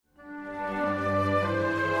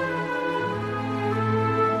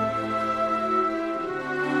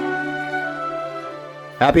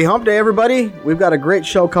Happy Hump Day, everybody. We've got a great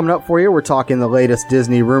show coming up for you. We're talking the latest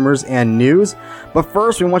Disney rumors and news. But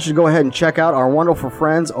first, we want you to go ahead and check out our wonderful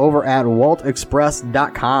friends over at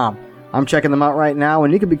WaltExpress.com. I'm checking them out right now,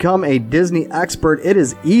 and you can become a Disney expert. It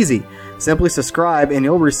is easy. Simply subscribe, and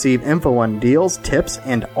you'll receive info on deals, tips,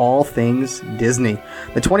 and all things Disney.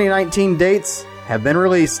 The 2019 dates have been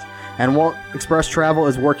released, and Walt Express Travel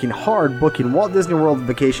is working hard booking Walt Disney World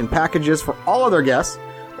vacation packages for all of their guests,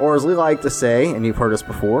 or as we like to say, and you've heard us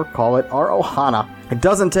before, call it our Ohana. It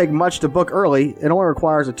doesn't take much to book early. It only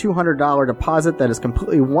requires a $200 deposit that is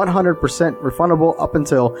completely 100% refundable up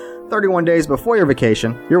until 31 days before your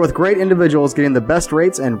vacation. You're with great individuals getting the best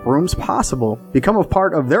rates and rooms possible. Become a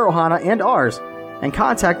part of their Ohana and ours, and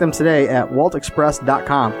contact them today at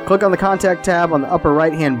WaltExpress.com. Click on the Contact tab on the upper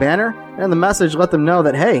right-hand banner, and in the message let them know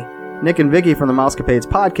that, hey, Nick and Vicky from the Mousecapades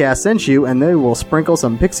podcast sent you, and they will sprinkle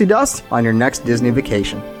some pixie dust on your next Disney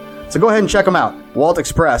vacation. So go ahead and check them out.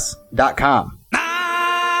 WaltExpress.com.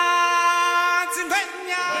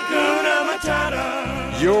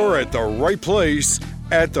 You're at the right place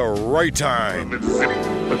at the right time.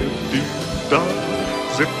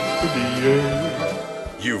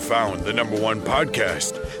 You found the #1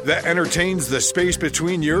 podcast that entertains the space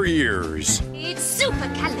between your ears. It's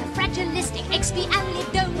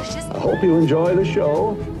supercalifragilisticexpialidocious. I hope you enjoy the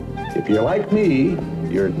show. If you're like me,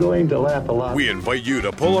 you're going to laugh a lot. We invite you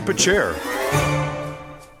to pull up a chair.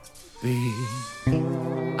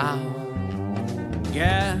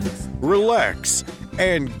 Relax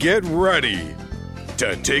and get ready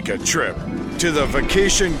to take a trip to the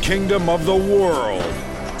vacation kingdom of the world.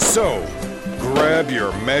 So, grab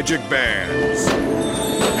your magic bands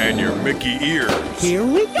and your Mickey ears. Here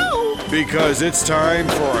we go. Because it's time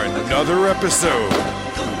for another episode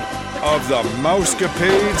of the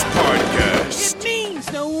Mousecapades podcast. It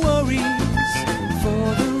means no worries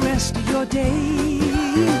for the rest of your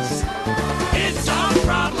days. It's our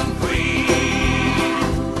problem-free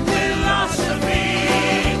philosophy.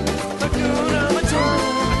 Hakuna Matata.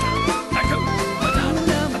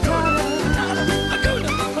 Hakuna Matata.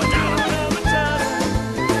 Hakuna Matata.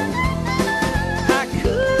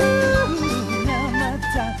 Hakuna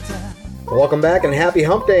Matata. Welcome back and happy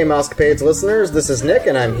Hump Day, Mousecapades listeners. This is Nick,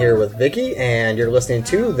 and I'm here with Vicky, and you're listening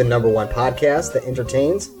to the #1 podcast that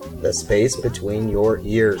entertains the space between your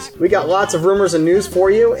ears. We got lots of rumors and news for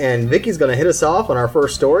you, and Vicky's going to hit us off on our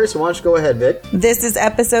first story, so why don't you go ahead, Vic? This is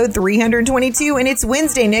episode 322, and it's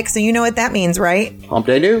Wednesday, Nick, so you know what that means, right? Hump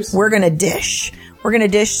Day news. We're going to dish. We're going to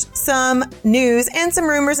dish some news and some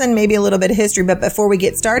rumors and maybe a little bit of history. But before we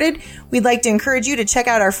get started, we'd like to encourage you to check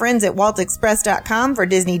out our friends at WaltExpress.com for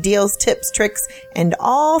Disney deals, tips, tricks, and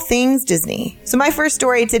all things Disney. So my first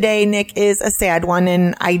story today, Nick, is a sad one,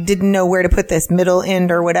 and I didn't know where to put this, middle,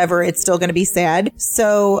 end, or whatever. It's still going to be sad.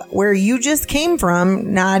 So where you just came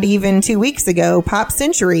from, not even 2 weeks ago, Pop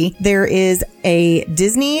Century, there is a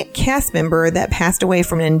Disney cast member that passed away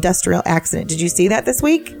from an industrial accident. Did you see that this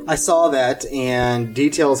week? I saw that, and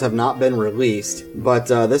details have not been released, but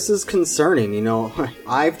this is concerning. You know,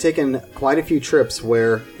 I've taken quite a few trips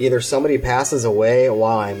where either somebody passes away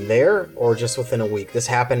while I'm there or just within a week. This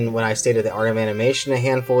happened when I stayed at the Art of Animation a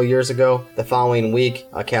handful of years ago. The following week,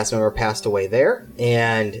 a cast member passed away there,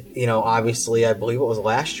 and, you know, obviously, I believe it was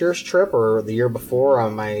last year's trip or the year before.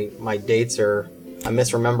 My dates are... I'm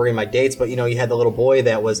misremembering my dates, but, you know, you had the little boy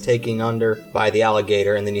that was taken under by the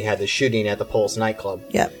alligator, and then you had the shooting at the Pulse nightclub.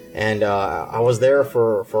 Yep. And I was there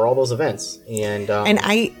for all those events. And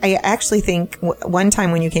I actually think one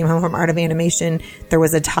time when you came home from Art of Animation, there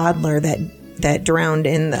was a toddler that drowned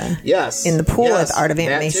in the pool at the Art of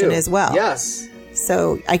Animation as well. Yes.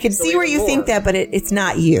 So I could see where you think that, but it's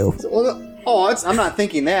not you. I'm not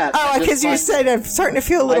thinking that. Oh, because you said I'm starting to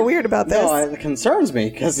feel a little weird about this. No, it concerns me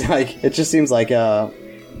because it just seems like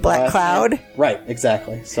Black Cloud. Right,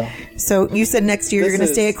 exactly. So you said next year you're going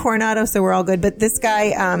to stay at Coronado, so we're all good. But this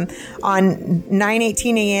guy, on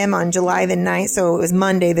 9:18 a.m. on July the 9th, so it was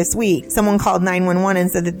Monday this week, someone called 911 and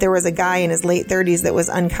said that there was a guy in his late 30s that was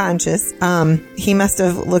unconscious. He must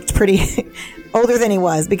have looked pretty... older than he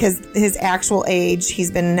was, because his actual age, he's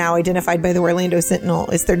been now identified by the Orlando Sentinel,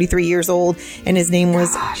 is 33 years old, and his name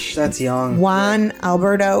was... Gosh, that's young. Juan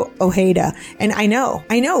Alberto Ojeda. And I know,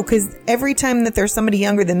 because every time that there's somebody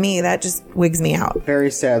younger than me, that just wigs me out. Very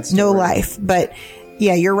sad story. No life. But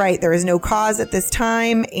Yeah, you're right. There is no cause at this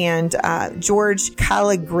time. And George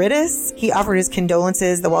Kalogridis, he offered his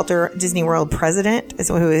condolences. The Walt Disney World president is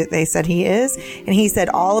who they said he is. And he said,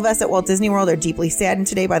 all of us at Walt Disney World are deeply saddened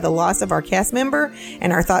today by the loss of our cast member.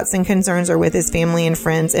 And our thoughts and concerns are with his family and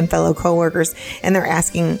friends and fellow coworkers. And they're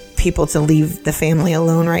asking people to leave the family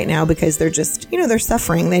alone right now because they're just, they're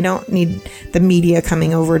suffering. They don't need the media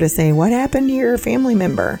coming over to say, what happened to your family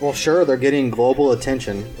member? Well, sure, they're getting global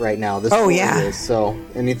attention right now. This is, so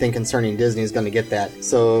anything concerning Disney is going to get that.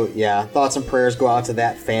 So, yeah, thoughts and prayers go out to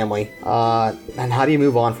that family. And how do you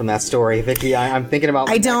move on from that story? Vicky, I'm thinking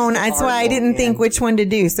about... I don't. That's why I didn't think which one to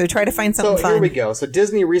do. So try to find something fun. So here we go. So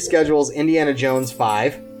Disney reschedules Indiana Jones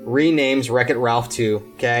 5. Renames Wreck-It Ralph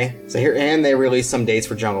 2, okay? So here, and they released some dates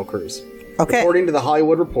for Jungle Cruise. Okay. According to The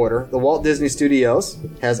Hollywood Reporter, the Walt Disney Studios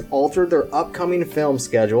has altered their upcoming film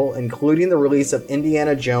schedule, including the release of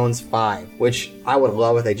Indiana Jones 5, which I would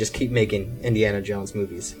love if they just keep making Indiana Jones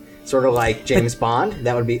movies. Sort of like James Bond.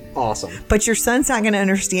 That would be awesome. But your son's not going to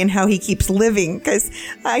understand how he keeps living, because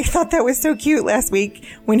I thought that was so cute last week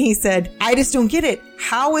when he said, I just don't get it.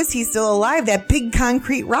 How is he still alive? That big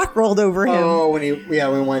concrete rock rolled over him. Oh, when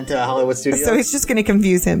we went to Hollywood Studios. So it's just going to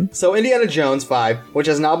confuse him. So Indiana Jones 5, which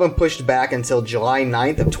has now been pushed back until July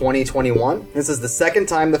 9th of 2021. This is the second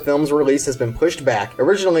time the film's release has been pushed back.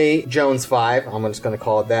 Originally, Jones 5, I'm just going to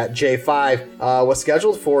call it that, J5, was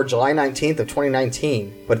scheduled for July 19th of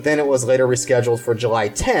 2019, but then it was later rescheduled for July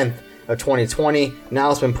 10th of 2020.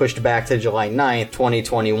 Now it's been pushed back to July 9th,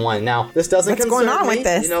 2021. Now, this doesn't concern me. What's going on with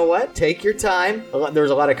this? You know what? Take your time. There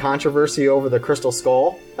was a lot of controversy over the Crystal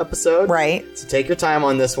Skull episode. Right. So take your time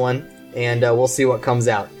on this one, and we'll see what comes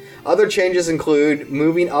out. Other changes include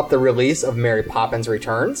moving up the release of Mary Poppins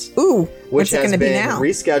Returns. Ooh, which has been now?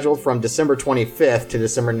 rescheduled from December 25th to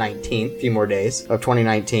December 19th, a few more days of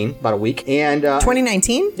 2019, about a week. And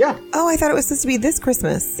 2019? Yeah. Oh, I thought it was supposed to be this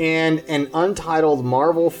Christmas. And an untitled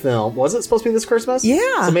Marvel film. Was it supposed to be this Christmas?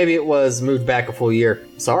 Yeah. So maybe it was moved back a full year.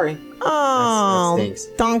 Sorry. Oh, that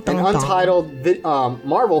stinks. An untitled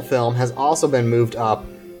Marvel film has also been moved up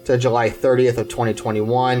to July 30th of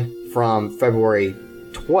 2021 from February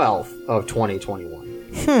 12th of 2021.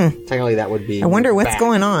 Technically, that would be. I wonder what's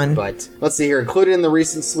going on. But let's see here. Included in the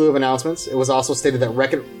recent slew of announcements, it was also stated that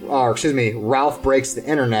Ralph Breaks the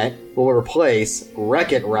Internet will replace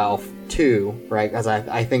Wreck-It Ralph 2, right? As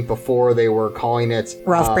I think before they were calling it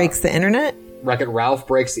Ralph Breaks the Internet? Wreck-It Ralph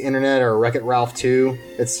Breaks the Internet or Wreck-It Ralph 2.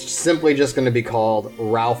 It's simply just going to be called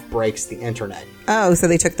Ralph Breaks the Internet. Oh, so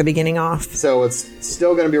they took the beginning off. So it's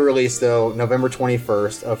still going to be released, though, November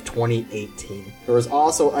 21st of 2018. There was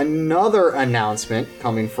also another announcement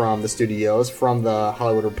coming from the studios, from the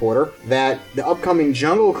Hollywood Reporter, that the upcoming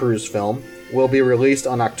Jungle Cruise film will be released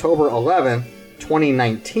on October 11th,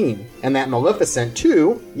 2019. And that Maleficent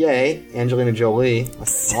 2, yay, Angelina Jolie,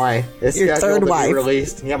 why? This your third wife.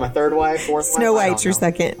 Released. Yeah, my third wife, fourth wife. Snow White's your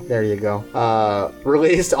second. There you go.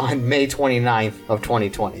 Released on May 29th of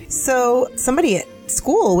 2020. So somebody at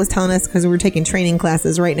school was telling us, because we're taking training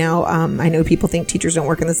classes right now. I know people think teachers don't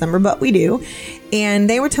work in the summer, but we do. And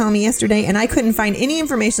they were telling me yesterday, and I couldn't find any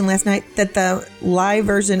information last night, that the live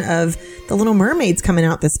version of The Little Mermaid's coming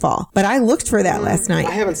out this fall. But I looked for that last night.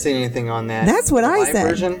 I haven't seen anything on that. That's what I said.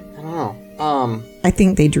 Version? I don't know. I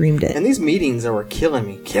think they dreamed it. And these meetings are killing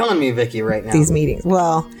me, Vicky, right now. These meetings.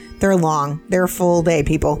 Well, they're long. They're a full day,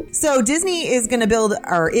 people. So Disney is going to build,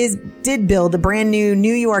 or did build, a brand new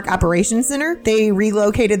New York Operations Center. They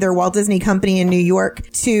relocated their Walt Disney Company in New York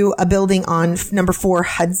to a building on number 4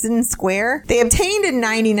 Hudson Square. They obtained a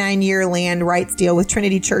 99-year land rights deal with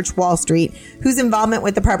Trinity Church Wall Street, whose involvement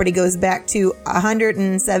with the property goes back to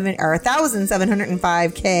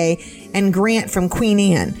 $1,705K and grant from Queen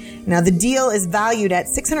Anne. Now, the deal is valued at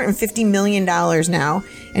 $650 million now,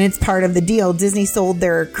 and it's part of the deal. Disney sold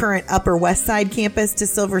their current Upper West Side campus to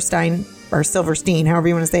Silverstein, however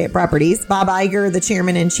you want to say it, Properties. Bob Iger, the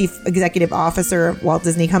chairman and chief executive officer of Walt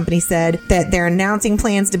Disney Company, said that they're announcing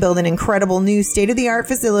plans to build an incredible new state-of-the-art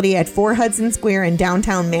facility at 4 Hudson Square in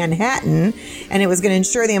downtown Manhattan, and it was going to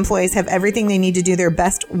ensure the employees have everything they need to do their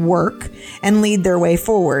best work and lead their way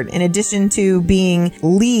forward. In addition to being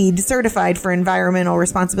LEED certified for environmental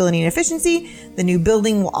responsibility and efficiency, the new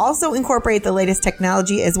building will also incorporate the latest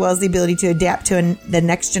technology as well as the ability to adapt to the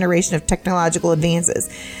next generation of technological advances.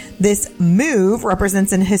 This move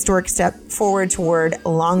represents an historic step forward toward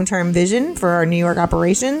long-term vision for our New York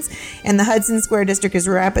operations, and the Hudson Square District is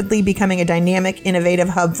rapidly becoming a dynamic, innovative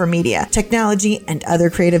hub for media, technology, and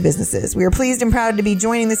other creative businesses. We are pleased and proud to be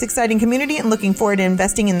joining this exciting community and looking forward to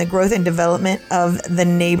investing in the growth and development of the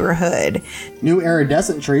neighborhood. New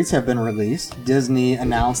iridescent treats have been released. Disney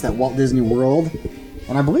announced that Walt Disney World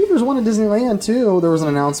And I believe there's one at Disneyland too. There was an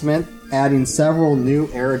announcement adding several new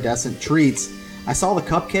iridescent treats. I saw the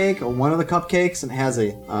cupcake, or one of the cupcakes, and it has a,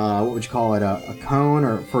 what would you call it, a cone,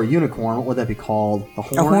 or for a unicorn, what would that be called? The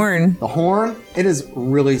horn? A horn. The horn. It is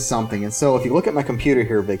really something. And so if you look at my computer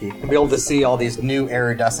here, Vicky, you'll be able to see all these new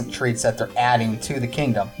iridescent treats that they're adding to the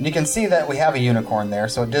kingdom. And you can see that we have a unicorn there.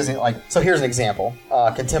 So at Disney, so here's an example.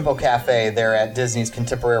 Contempo Cafe there at Disney's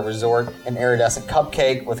Contemporary Resort, an iridescent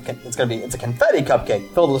cupcake with, it's a confetti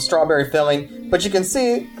cupcake filled with strawberry filling. But you can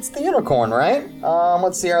see it's the unicorn, right?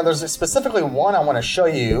 Let's see here. There's specifically one I want to show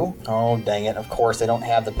you. Oh, dang it. Of course, they don't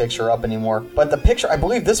have the picture up anymore. But the picture, I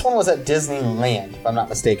believe this one was at Disneyland, if I'm not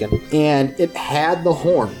mistaken. And it had the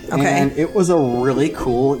horn. Okay. And it was a really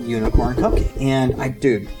cool unicorn cupcake. And I,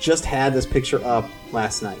 just had this picture up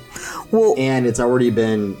last night. Well, and it's already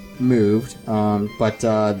been moved, but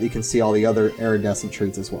you can see all the other iridescent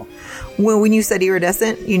treats as well. Well, when you said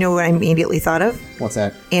iridescent, you know what I immediately thought of? What's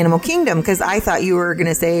that? Animal Kingdom, because I thought you were going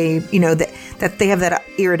to say, that they have that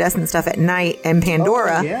iridescent stuff at night and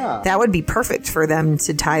Pandora. Oh, yeah. That would be perfect for them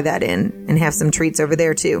to tie that in and have some treats over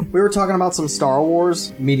there too. We were talking about some Star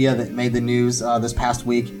Wars media that made the news this past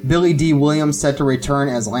week. Billy D. Williams set to return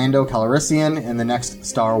as Lando Calrissian in the next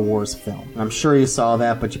Star Wars film. And I'm sure you saw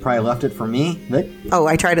that, but you probably left it for me, Vic. Oh,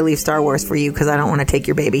 I try to leave Star Wars for you because I don't want to take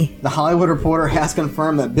your baby. The Hollywood Reporter has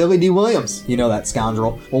confirmed that Billy D. Williams, that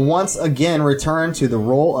scoundrel, will once again return to the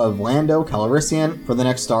role of Lando Calrissian for the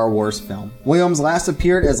next Star Wars film. Williams last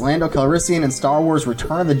appeared as Lando Calrissian in Star Wars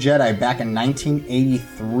Return of the Jedi back in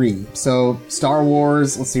 1983. So, Star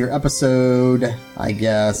Wars, let's see here, episode, I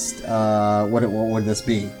guess, what would this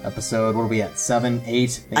be? Episode, what are we at, 7,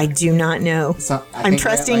 8? I do not know. So, I'm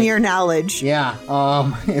trusting your knowledge. Yeah,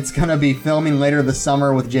 it's going to be filming later this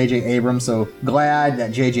summer with J.J. Abrams, so glad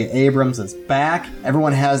that J.J. Abrams is back.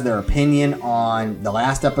 Everyone has their opinion on the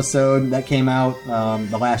last episode that came out,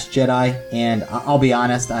 The Last Jedi, and I'll be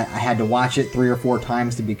honest, I had to watch it 3 or 4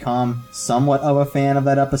 times to become somewhat of a fan of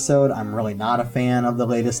that episode. I'm really not a fan of the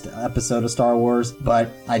latest episode of Star Wars, but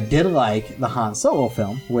I did like the Han Solo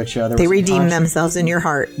film, which they redeemed themselves in your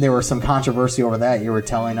heart. There was some controversy over that. You were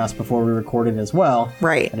telling us before we recorded as well,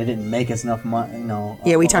 right? And it didn't make us enough money.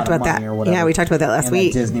 Yeah, we talked about that. Yeah, we talked about that last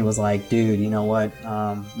week. Disney was like, dude, you know what?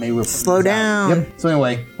 Maybe we're slow down. Yep. So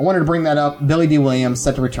anyway, I wanted to bring that up. Billy D. Williams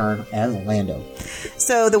set to return as Lando.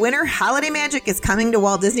 So the winter holiday magic is coming to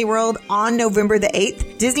Walt Disney World on November the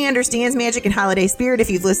 8th. Disney understands magic and holiday spirit. If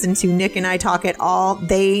you've listened to Nick and I talk at all,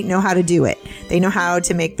 they know how to do it. They know how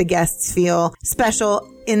to make the guests feel special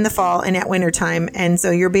in the fall and at wintertime. And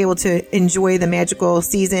so you'll be able to enjoy the magical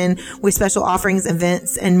season with special offerings,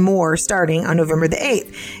 events, and more starting on November the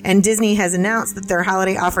 8th. And Disney has announced that their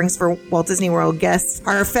holiday offerings for Walt Disney World guests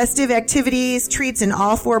are festive activities, treats in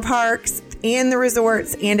all 4 parks, and the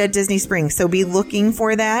resorts, and at Disney Springs. So be looking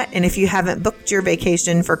for that. And if you haven't booked your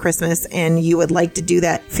vacation for Christmas and you would like to do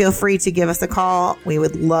that, feel free to give us a call. We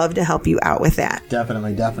would love to help you out with that.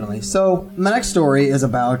 Definitely, definitely. So my next story is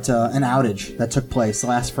about an outage that took place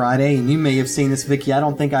last Friday. And you may have seen this, Vicky. I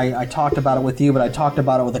don't think I talked about it with you, but I talked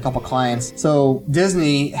about it with a couple clients. So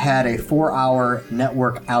Disney had a 4-hour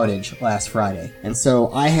network outage last Friday. And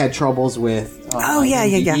so I had troubles with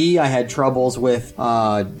MDE. I had troubles with,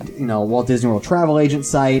 Walt Disney World travel agent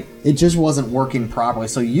site. It just wasn't working properly.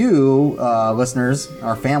 So you, listeners,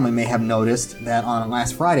 our family may have noticed that on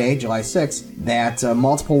last Friday, July 6th, that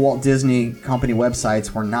multiple Walt Disney Company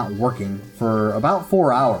websites were not working for about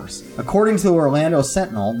 4 hours. According to the Orlando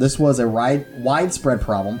Sentinel, this was a widespread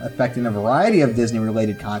problem affecting a variety of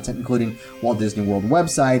Disney-related content, including Walt Disney World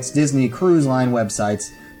websites, Disney Cruise Line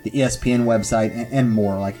websites, the ESPN website, and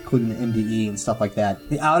more, like including the MDE and stuff like that.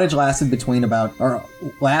 The outage lasted between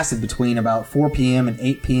about 4 p.m. and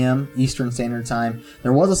 8 p.m. Eastern Standard Time.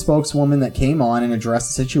 There was a spokeswoman that came on and addressed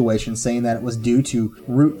the situation, saying that it was due to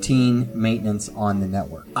routine maintenance on the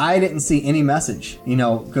network. I didn't see any message,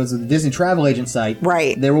 because of the Disney travel agent site.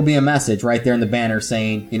 Right. There will be a message right there in the banner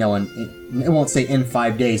saying, and it won't say in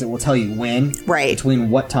 5 days. It will tell you when. Right. Between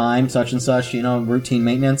what time, such and such, routine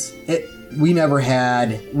maintenance. We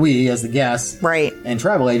as the guests, right, and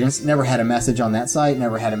travel agents, never had a message on that site,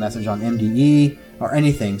 never had a message on MDE or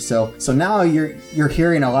anything. So now you're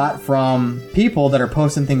hearing a lot from people that are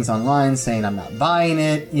posting things online saying, I'm not buying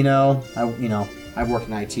it, I've worked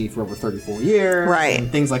in IT for over 34 years. Right. And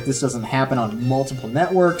things like this doesn't happen on multiple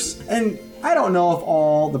networks. And I don't know if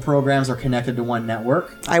all the programs are connected to one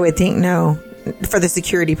network. I would think no. For the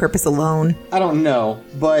security purpose alone. I don't know,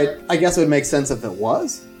 but I guess it would make sense if it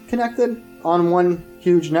was connected. on one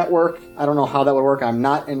huge network. I don't know how that would work. I'm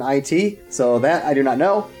not in IT, so that I do not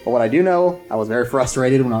know. But what I do know, I was very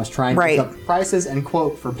frustrated when I was trying to pick up prices and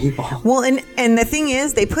quote for people. Well, and the thing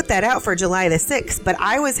is, they put that out for July the 6th, but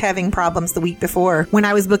I was having problems the week before when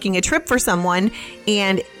I was booking a trip for someone,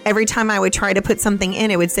 and every time I would try to put something in,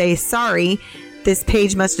 it would say, sorry, this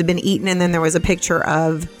page must have been eaten, and then there was a picture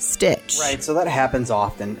of Stitch. Right, so that happens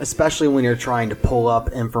often, especially when you're trying to pull up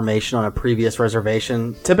information on a previous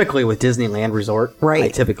reservation, typically with Disneyland Resort. Right. I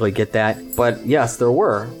typically get that. But yes, there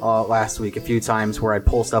were last week a few times where I'd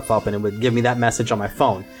pull stuff up and it would give me that message on my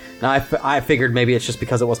phone. Now, I figured maybe it's just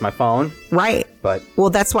because it was my phone. Right. But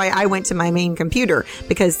well, that's why I went to my main computer,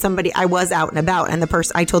 because I was out and about, and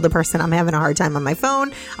I told the person I'm having a hard time on my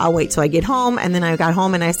phone. I'll wait till I get home. And then I got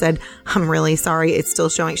home and I said, I'm really sorry. It's still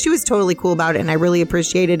showing. She was totally cool about it, and I really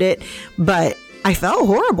appreciated it. But I felt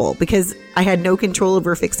horrible because I had no control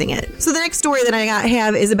over fixing it. So the next story that I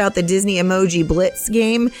have is about the Disney Emoji Blitz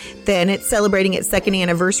game. Then it's celebrating its 2nd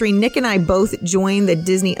anniversary. Nick and I both joined the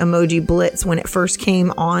Disney Emoji Blitz when it first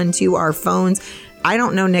came onto our phones. I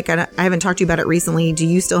don't know, Nick. I haven't talked to you about it recently. Do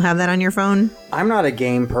you still have that on your phone? I'm not a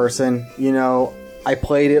game person. You know, I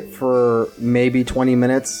played it for maybe 20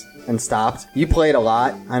 minutes and stopped. You played a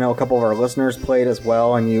lot. I know a couple of our listeners played as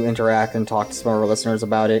well, and you interact and talk to some of our listeners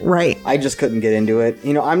about it. Right. I just couldn't get into it.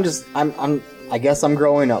 You know, I guess I'm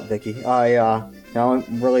growing up, Vicky. I don't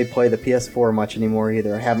really play the PS4 much anymore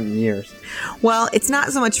either. I haven't in years. Well, it's not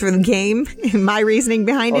so much for the game. My reasoning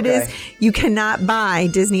behind it is you cannot buy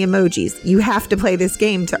Disney emojis. You have to play this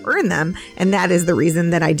game to earn them, and that is the reason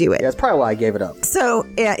that I do it. Yeah, that's probably why I gave it up. So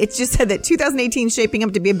it's just said that 2018 is shaping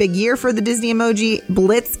up to be a big year for the Disney Emoji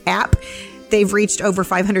Blitz app. They've reached over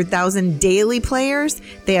 500,000 daily players.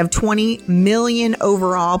 They have 20 million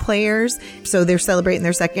overall players. So they're celebrating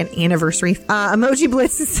their 2nd anniversary. Emoji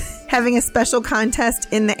Blitz is having a special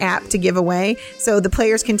contest in the app to give away. So the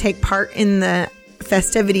players can take part in the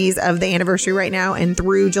festivities of the anniversary right now and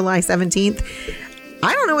through July 17th.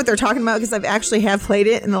 I don't know what they're talking about because I've actually have played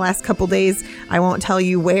it in the last couple days. I won't tell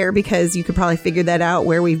you where because you could probably figure that out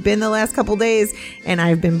where we've been the last couple days, and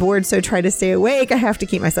I've been bored, so try to stay awake. I have to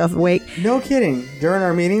keep myself awake. No kidding. During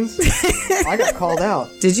our meetings, I got called out.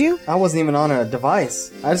 Did you? I wasn't even on a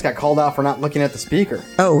device. I just got called out for not looking at the speaker.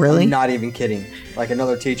 Oh, really? I'm not even kidding. Like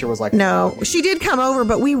another teacher was like, no, she did come over,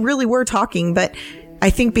 but we really were talking, but I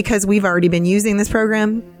think because we've already been using this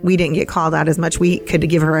program, we didn't get called out as much. We could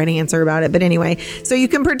give her an answer about it. But anyway, so you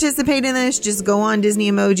can participate in this. Just go on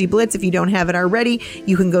Disney Emoji Blitz. If you don't have it already,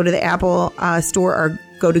 you can go to the Apple store or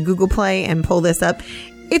go to Google Play and pull this up.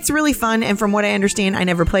 It's really fun. And from what I understand, I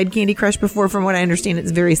never played Candy Crush before. From what I understand, it's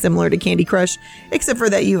very similar to Candy Crush, except for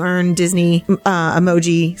that you earn Disney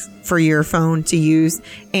emoji for your phone to use.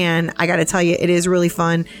 And I got to tell you, it is really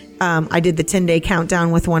fun. I did the 10-day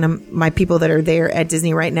countdown with one of my people that are there at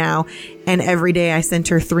Disney right now. And every day I sent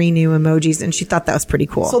her 3 new emojis, and she thought that was pretty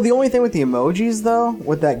cool. So the only thing with the emojis, though,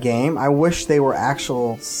 with that game, I wish they were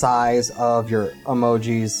actual size of your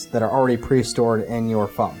emojis that are already pre-stored in your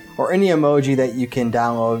phone. Or any emoji that you can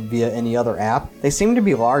download via any other app. They seem to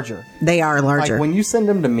be larger. They are larger. Like when you send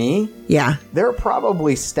them to me, yeah, they're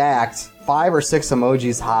probably stacked 5 or 6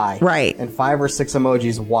 emojis high. Right. And 5 or 6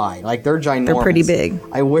 emojis wide. Like they're ginormous. They're pretty big.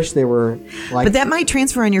 I wish they were like... But that might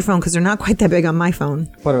transfer on your phone because they're not quite that big on my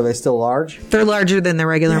phone. But are they still large? They're larger than the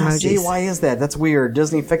regular emojis. See, why is that? That's weird.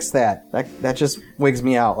 Disney fixed that. That just wigs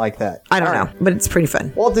me out like that. I don't know, but it's pretty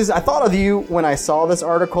fun. Walt Disney, I thought of you when I saw this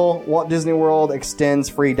article. Walt Disney World extends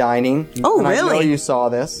free dining. Oh, and really? I know you saw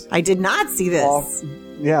this. I did not see this.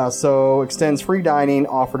 Yeah, so extends free dining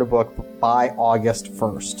offer to book by August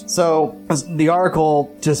 1st. So the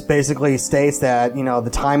article just basically states that, you know,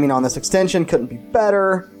 the timing on this extension couldn't be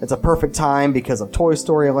better. It's a perfect time because of Toy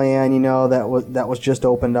Story Land, you know, that was just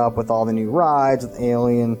opened up with all the new rides with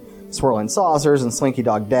Alien, Swirling Saucers, and Slinky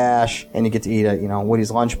Dog Dash, and you get to eat at, you know, Woody's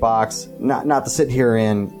Lunchbox. Not to sit here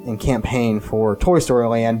and campaign for Toy Story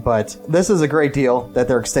Land, but this is a great deal that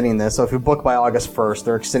they're extending this. So if you book by August 1st,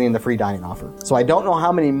 they're extending the free dining offer. So I don't know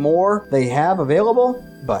how many more they have available,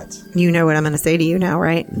 but... You know what I'm going to say to you now,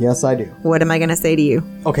 right? Yes, I do. What am I going to say to you?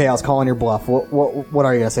 Okay, I was calling your bluff. What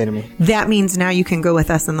are you going to say to me? That means now you can go with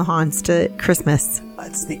us and the Hans to Christmas.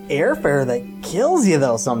 It's the airfare that kills you,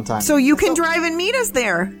 though, sometimes. So you can drive and meet us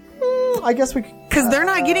there. I guess we could. Because they're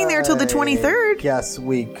not getting there till the 23rd. Yes,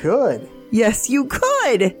 we could. Yes, you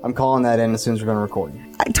could. I'm calling that in as soon as we're going to record.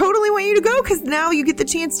 I totally want want you to go because now you get the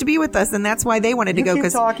chance to be with us, and that's why they wanted to go. keep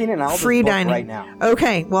Because talking, and I'll free just book dining right now.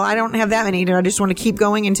 Okay, well, I don't have that many. I just want to keep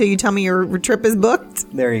going until you tell me your trip is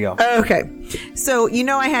booked. There you go. Okay. So,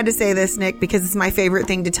 I had to say this, Nick, because it's my favorite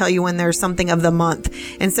thing to tell you when there's something of the month.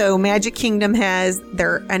 And so Magic Kingdom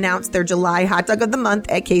announced their July hot dog of the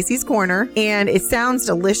month at Casey's Corner, and it sounds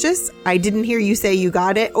delicious. I didn't hear you say you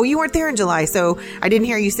got it. Oh, you weren't there in July, so I didn't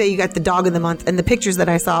hear you say you got the dog of the month. And the pictures that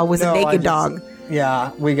I saw was a naked dog.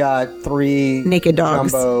 Yeah, we got 3 naked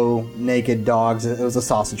dogs. Jumbo naked dogs. It was a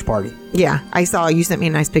sausage party. Yeah, I saw. You sent me a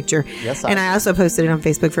nice picture. Yes, and I also posted it on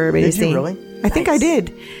Facebook for everybody to see. Did you really? I think I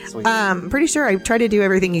did. Sweet. Pretty sure I tried to do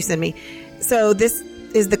everything you sent me. So this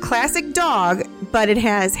is the classic dog, but it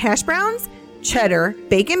has hash browns, cheddar,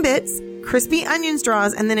 bacon bits, crispy onion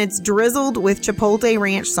straws, and then it's drizzled with chipotle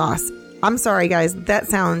ranch sauce. I'm sorry, guys. That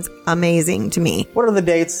sounds amazing to me. What are the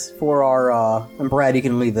dates for our, and Brad, you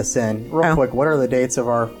can leave this in real quick. What are the dates of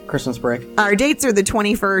our Christmas break? Our dates are the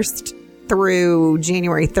 21st through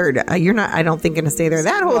January 3rd. You're not, I don't think, going to stay there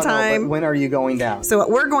that whole time. But when are you going down? So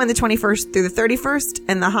we're going the 21st through the 31st,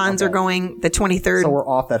 and the Hans are going the 23rd So we're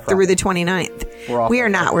off that Friday. through the 29th. We're off We that are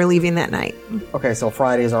not. Friday. We're leaving that night. Okay, so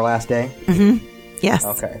Friday is our last day? Yes.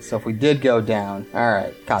 Okay, so if we did go down, all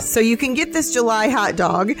right. Copy. So you can get this July hot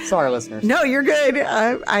dog. Sorry, listeners. No, you're good.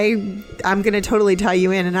 I'm going to totally tie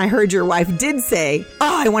you in. And I heard your wife did say,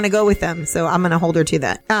 I want to go with them. So I'm going to hold her to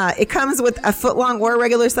that. It comes with a foot-long or a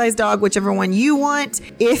regular-sized dog, whichever one you want.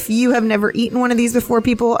 If you have never eaten one of these before,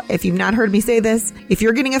 people, if you've not heard me say this, if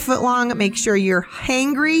you're getting a foot-long, make sure you're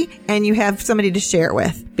hangry and you have somebody to share it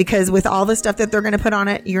with. Because with all the stuff that they're going to put on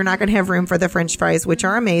it, you're not going to have room for the French fries, which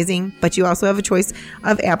are amazing. But you also have a choice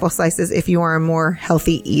of apple slices if you are a more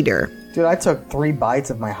healthy eater. Dude, I took 3 bites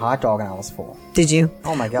of my hot dog and I was full. Did you?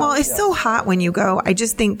 Oh my God. Well, it's so hot when you go. I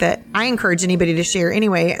just think that I encourage anybody to share.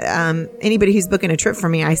 Anyway, anybody who's booking a trip for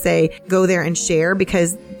me, I say go there and share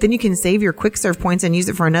because then you can save your quick serve points and use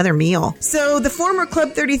it for another meal. So the former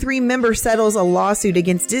Club 33 member settles a lawsuit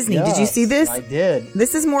against Disney. Yes, did you see this? I did.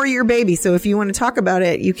 This is more your baby. So if you want to talk about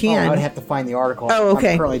it, you can. I'd have to find the article. Oh,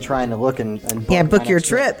 okay. I'm currently trying to look and book my your next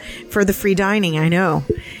trip for the free dining. I know.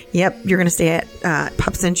 Yep, you're going to stay at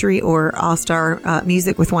Pop Century or All Star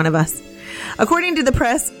Music with one of us. According to the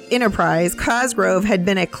press enterprise, Cosgrove had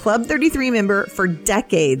been a Club 33 member for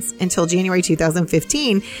decades until January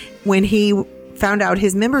 2015 when he found out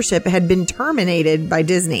his membership had been terminated by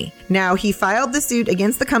Disney. Now, he filed the suit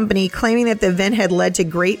against the company, claiming that the event had led to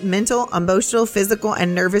great mental, emotional, physical,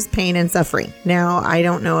 and nervous pain and suffering. Now, I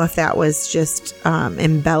don't know if that was just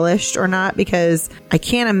embellished or not, because I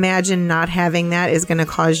can't imagine not having that is going to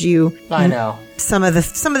cause you... I know. Some of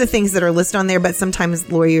the things that are listed on there, but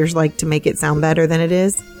sometimes lawyers like to make it sound better than it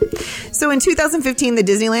is. So in 2015, the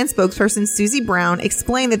Disneyland spokesperson Susie Brown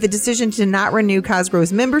explained that the decision to not renew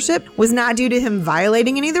Cosgrove's membership was not due to him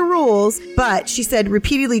violating any of the rules, but she said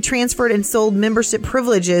repeatedly transferred and sold membership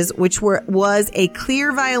privileges, which was a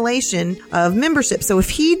clear violation of membership. So if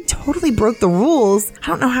he totally broke the rules, I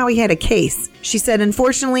don't know how he had a case. She said,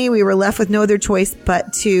 unfortunately, we were left with no other choice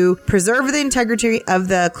but to preserve the integrity of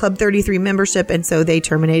the Club 33 membership, and so they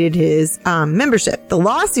terminated his membership. The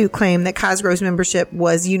lawsuit claimed that Cosgrove's membership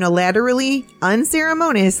was unilaterally,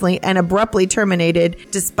 unceremoniously, and abruptly terminated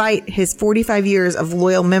despite his 45 years of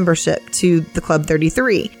loyal membership to the Club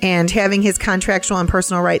 33, and having his contractual and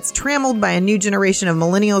personal rights trammeled by a new generation of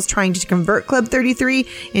millennials trying to convert Club 33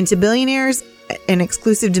 into billionaires and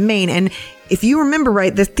exclusive domain. And if you remember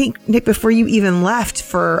right, Nick, before you even left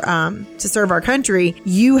for to serve our country,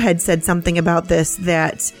 you had said something about this,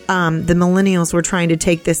 that the millennials were trying to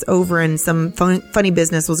take this over and some funny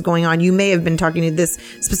business was going on. You may have been talking to this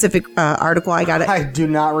specific article. I got it. I do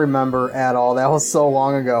not remember at all. That was so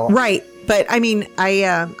long ago. Right. But I mean,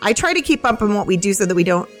 I try to keep up on what we do so that we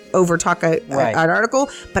don't overtalk an article,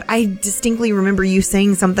 but I distinctly remember you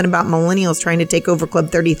saying something about millennials trying to take over Club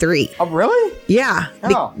 33. Oh, really? Yeah.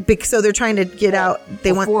 Oh. So they're trying to get out.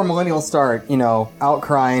 Before millennials start,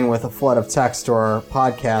 outcrying with a flood of text or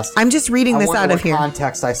podcast. I'm just reading this out of here.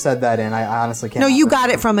 Context I said that in. I honestly can't. No, you got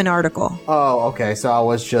it from an article. Oh, okay. So I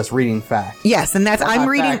was just reading fact. Yes, and that's I'm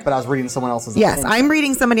reading. Fact, but I was reading someone else's. Yes, opinion. I'm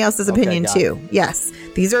reading somebody else's opinion too. It. Yes,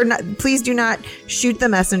 these are not. Please do not shoot the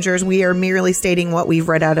messengers. We are merely stating what we've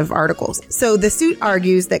read out of articles. So the suit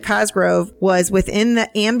argues that Cosgrove was within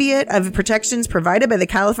the ambit of protections provided by the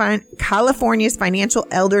California's financial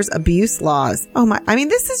elders abuse laws. Oh my! I mean,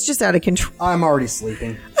 this is just out of control. I'm already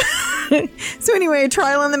sleeping. So anyway, a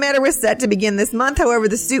trial on the matter was set to begin this month. However,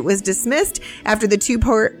 the suit was dismissed after the two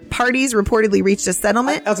parties reportedly reached a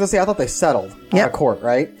settlement. I was going to say, I thought they settled out Yep. of court,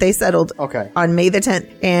 right? They settled Okay. on May the 10th.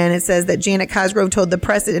 And it says that Janet Cosgrove told the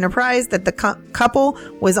press at Enterprise that the couple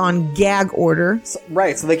was on gag order.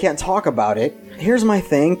 Right, so they can't talk about it. Here's my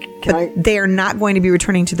thing. They are not going to be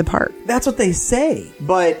returning to the park. That's what they say.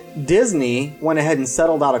 But Disney went ahead and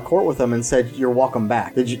settled out of court with them and said, you're welcome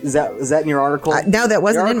back. Is that in your article? No, that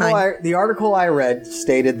wasn't in mine. The article I read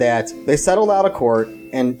stated that they settled out of court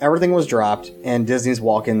and everything was dropped and Disney's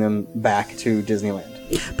walking them back to Disneyland.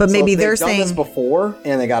 But maybe if they're they've done saying this before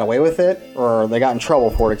and they got away with it, or they got in trouble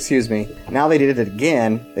for it, excuse me. Now they did it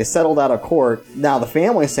again. They settled out of court. Now the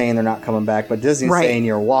family's saying they're not coming back, but Disney's Right. saying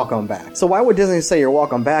you're welcome back. So why would Disney say you're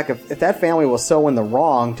welcome back if that family was so in the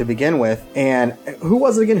wrong to begin with? And who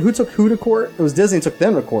was it again? Who took who to court? It was Disney took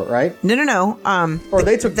them to court, right? no. Or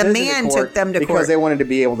they took the Disney man to court took them to because court. they wanted to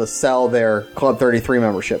be able to sell their Club 33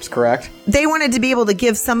 memberships, correct? They wanted to be able to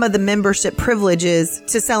give some of the membership privileges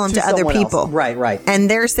to sell them to other someone else. people. Right. And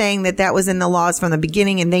they're saying that was in the laws from the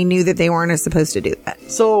beginning, and they knew that they weren't supposed to do that.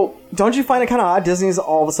 So, don't you find it kind of odd? Disney's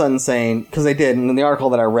all of a sudden saying, because they did, and in the article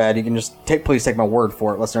that I read, you can just please take my word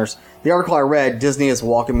for it, listeners. The article I read, Disney is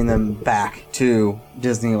welcoming them back to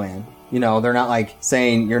Disneyland. You know, they're not like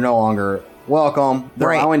saying you're no longer welcome. They're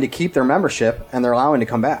allowing to keep their membership, and they're allowing to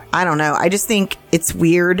come back. I don't know. I just think it's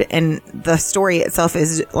weird, and the story itself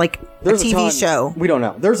is like a TV show. We don't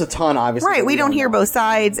know. There's a ton, obviously. Right. We don't hear both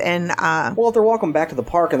sides, and well, if they're welcome back to the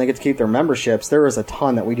park and they get to keep their memberships, there is a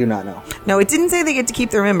ton that we do not know. No, it didn't say they get to keep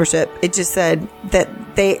their membership. It just said that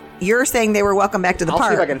you're saying they were welcome back to the park. I'll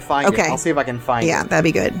see if I can find it. I'll see if I can find it. Yeah, that'd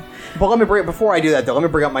be good. But before I do that, though, let me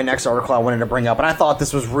bring up my next article I wanted to bring up. And I thought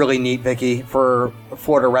this was really neat, Vicky, for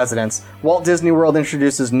Florida residents. Walt Disney World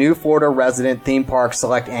introduces new Florida resident theme park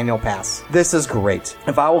select annual pass. This is great.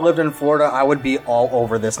 If I lived in Florida, I would be all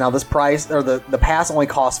over this. Now, this price, or the pass only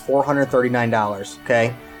costs $439,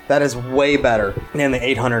 okay? That is way better than the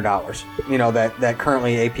 $800, you know, that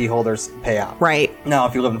currently AP holders pay out. Right. Now,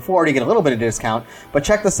 if you live in Florida, you get a little bit of discount. But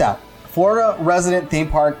check this out. Florida Resident Theme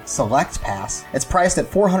Park Select Pass. It's priced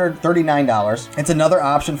at $439. It's another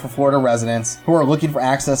option for Florida residents who are looking for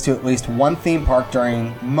access to at least one theme park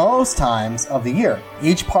during most times of the year.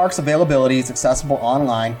 Each park's availability is accessible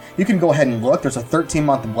online. You can go ahead and look. There's a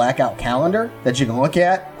 13-month blackout calendar that you can look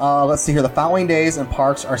at. Let's see here. The following days and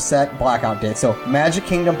parks are set blackout dates. So Magic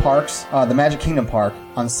Kingdom parks, the Magic Kingdom Park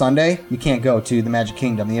on Sunday, you can't go to the Magic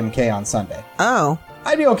Kingdom, the MK on Sunday. Oh.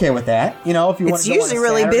 I'd be okay with that. You know, if you want to go usually on a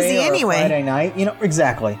really Saturday busy or anyway. A Friday night, you know,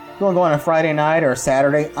 exactly. If you want to go on a Friday night or a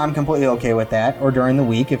Saturday, I'm completely okay with that. Or during the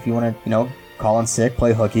week, if you want to, you know, call in sick,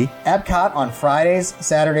 play hooky. Epcot on Fridays,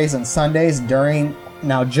 Saturdays, and Sundays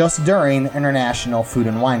just during the International Food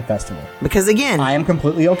and Wine Festival. Because again, I am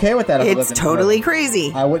completely okay with that. It's totally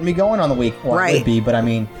crazy. I wouldn't be going on the week. Well, right. I would be, but I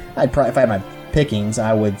mean, I'd probably, if I had my pickings,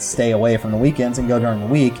 I would stay away from the weekends and go during the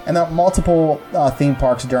week. And there are multiple theme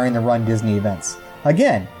parks during the Run Disney events.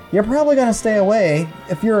 Again, you're probably going to stay away.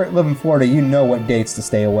 If you live in Florida, you know what dates to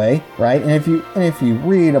stay away, right? And if you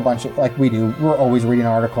read a bunch of, like we do, we're always reading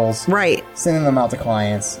articles, right? Sending them out to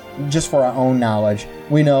clients just for our own knowledge.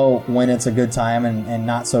 We know when it's a good time and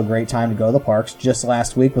not so great time to go to the parks. Just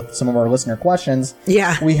last week with some of our listener questions,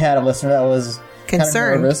 we had a listener that was concerned,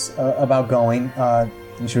 kind of nervous about going.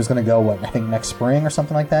 And she was going to go, I think next spring or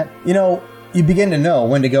something like that. You know, you begin to know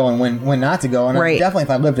when to go and when not to go. And definitely,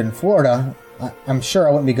 if I lived in Florida, I'm sure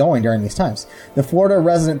I wouldn't be going during these times. The Florida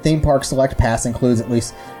Resident Theme Park Select Pass includes at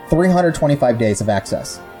least 325 days of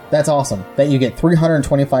access. That's awesome. That you get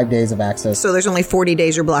 325 days of access. So there's only 40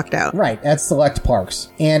 days you're blocked out. Right, at select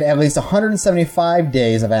parks. And at least 175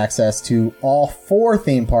 days of access to all 4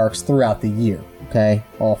 theme parks throughout the year. Okay?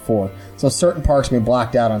 All 4. So certain parks can be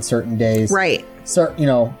blocked out on certain days. Right.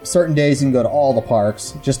 Certain days you can go to all the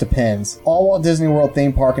parks. Just depends. All Walt Disney World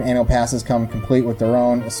theme park and annual passes come complete with their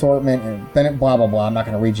own assortment and blah, blah, blah. I'm not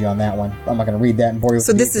going to read you on that one. I'm not going to read that and bore you with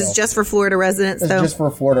So the this details. is just for Florida residents, though? It's just for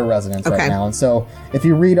Florida residents right now. And so if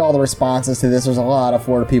you read all the responses to this, there's a lot of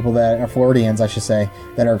Florida people Floridians, I should say,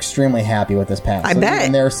 that are extremely happy with this pass. I bet.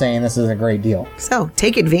 And they're saying this is a great deal. So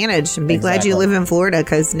take advantage and be glad you live in Florida,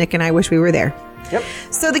 because Nick and I wish we were there. Yep.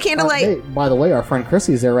 So the candlelight. Hey, by the way, our friend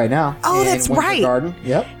Chrissy's there right now. Oh, that's Winter right. Garden.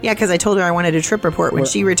 Yep. Yeah, because I told her I wanted a trip report when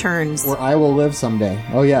she returns. Where I will live someday.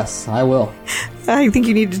 Oh, yes, I will. I think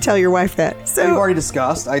you need to tell your wife that. So we've already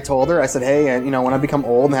discussed. I told her, I said, hey, when I become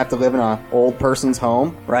old and have to live in an old person's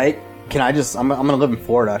home, right? I'm going to live in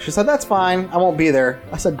Florida. She said, that's fine. I won't be there.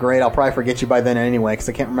 I said, great. I'll probably forget you by then anyway, because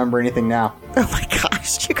I can't remember anything now. Oh, my God.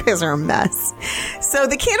 gosh, you guys are a mess. So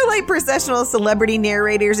the candlelight processional celebrity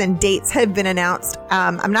narrators and dates have been announced.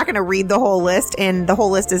 I'm not going to read the whole list, and the whole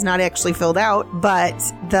list is not actually filled out, but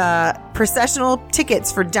the processional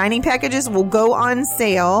tickets for dining packages will go on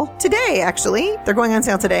sale today, actually. They're going on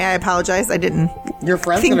sale today. I apologize. I didn't Your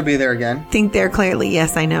friend's going to be there again. think there clearly.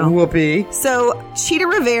 Yes, I know. Whoopee. So, Cheetah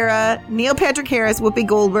Rivera, Neil Patrick Harris, Whoopi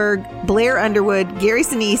Goldberg, Blair Underwood, Gary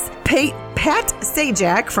Sinise, Pat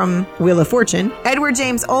Sajak from Wheel of Fortune, Edward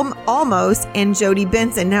James Olmos, and Jodie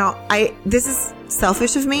Benson. Now, this is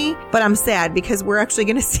selfish of me, but I'm sad because we're actually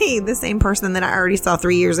going to see the same person that I already saw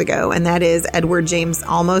 3 years ago, and that is Edward James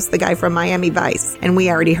Olmos, the guy from Miami Vice, and we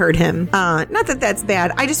already heard him. Not that that's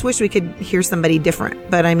bad. I just wish we could hear somebody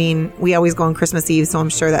different, but I mean, we always go on Christmas Eve, so I'm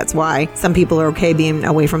sure that's why some people are okay being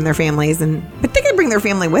away from their families, but they could bring their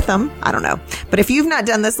family with them. I don't know. But if you've not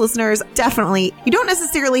done this, listeners, definitely, you don't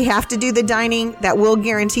necessarily have to do the dining. That will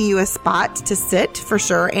guarantee you a spot to sit for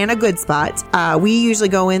sure, and a good spot. We usually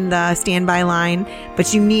go in the standby line,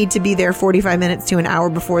 but you need to be there 45 minutes to an hour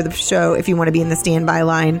before the show if you want to be in the standby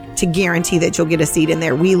line to guarantee that you'll get a seat in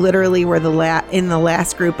there. We literally were in the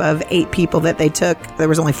last group of 8 people that they took. There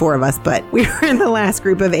was only 4 of us, but we were in the last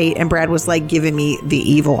group of 8, and Brad was like giving me the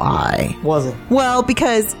evil eye. Was it? Well,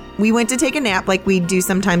 because we went to take a nap like we do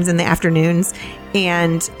sometimes in the afternoons,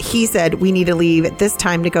 and he said we need to leave at this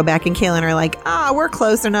time to go back, and Kaylin are like, we're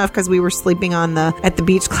close enough because we were sleeping at the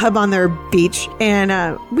beach club on their beach,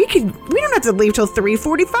 and we don't have to leave till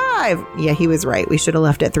 3:45. Yeah, he was right. We should have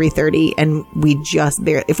left at 3:30, and we just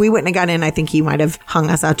barely, if we wouldn't have got in, I think he might have hung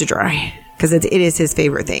us out to dry because it is his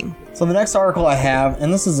favorite thing. So the next article I have,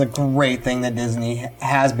 and this is a great thing that Disney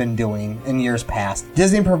has been doing in years past.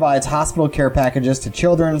 Disney provides hospital care packages to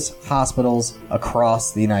children's hospitals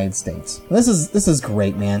across the United States. This is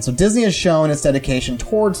great, man. So Disney has shown its dedication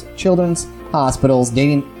towards children's hospitals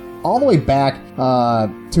dating all the way back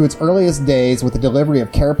to its earliest days, with the delivery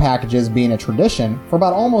of care packages being a tradition for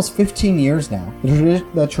about almost 15 years now.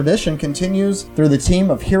 The tradition continues through the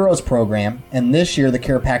Team of Heroes program, and this year the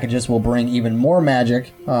care packages will bring even more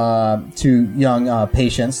magic to young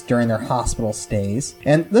patients during their hospital stays.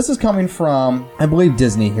 And this is coming from, I believe,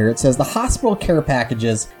 Disney here. It says, the hospital care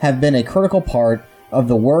packages have been a critical part of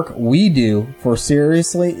the work we do for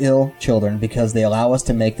seriously ill children because they allow us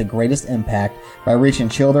to make the greatest impact by reaching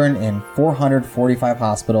children in 445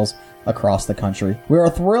 hospitals across the country. We are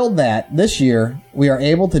thrilled that this year we are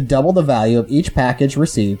able to double the value of each package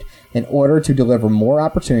received in order to deliver more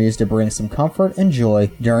opportunities to bring some comfort and joy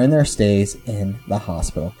during their stays in the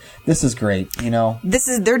hospital. This is great, you know.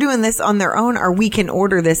 They're doing this on their own, or we can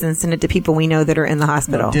order this and send it to people we know that are in the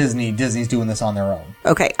hospital. No, Disney's doing this on their own.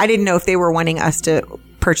 Okay, I didn't know if they were wanting us to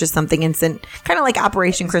purchase something and send, kind of like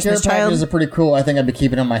Operation Christmas Care Child. packages are pretty cool. I think I'd be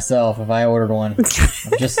keeping them myself if I ordered one.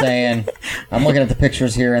 I'm just saying. I'm looking at the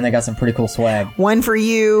pictures here, and they got some pretty cool swag. One for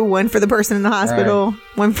you, one for the person in the hospital, Right.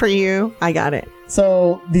 One for you. I got it.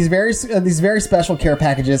 So these very special care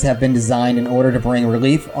packages have been designed in order to bring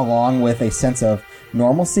relief along with a sense of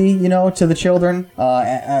normalcy, you know, to the children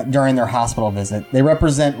during their hospital visit. They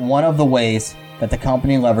represent one of the ways that the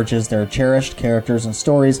company leverages their cherished characters and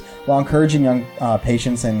stories while encouraging young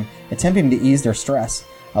patients and attempting to ease their stress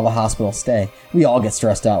of a hospital stay. We all get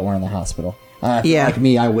stressed out when we're in the hospital. Yeah. Like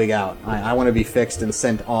me, I wig out. I want to be fixed and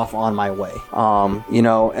sent off on my way. You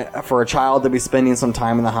know, for a child to be spending some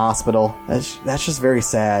time in the hospital, that's just very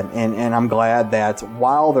sad. And I'm glad that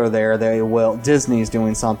while they're there, Disney's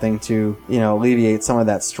doing something to, you know, alleviate some of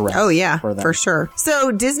that stress. Oh, yeah, for them. for sure.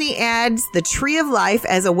 So Disney adds the Tree of Life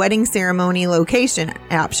as a wedding ceremony location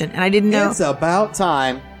option. And I didn't know. It's about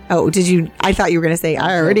time. Oh, did you? I thought you were going to say,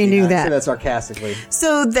 I already knew I say that. that sarcastically.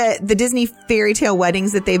 So the Disney fairy tale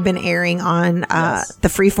weddings that they've been airing on Yes. the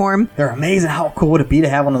Freeform. They're amazing. How cool would it be to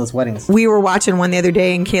have one of those weddings? We were watching one the other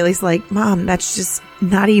day, and Kaylee's like, Mom, that's just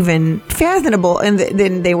not even fathomable. And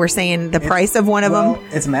then they were saying the price of one of them.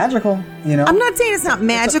 It's magical, you know. I'm not saying it's not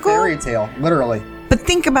magical, It's a fairy tale, literally. but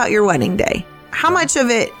think about your wedding day. How much of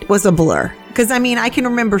it was a blur? Because, I mean, I can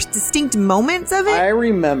remember distinct moments of it. I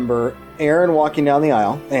remember Aaron walking down the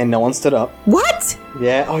aisle and no one stood up. What?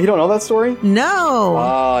 Yeah. Oh, you don't know that story?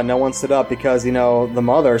 No. No one stood up because, you know, the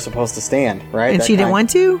mother is supposed to stand, right? And That she didn't kind- want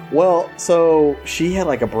to? Well, so she had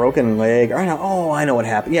like a broken leg. I know what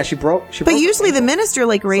happened. Yeah, she broke. But usually the minister,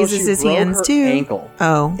 like, raises his hands, her too. ankle.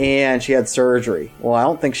 Oh. And she had surgery. Well, I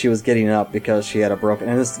don't think she was getting up because she had a broken,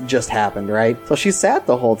 and this just happened, right? So she sat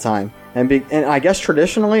the whole time. And I guess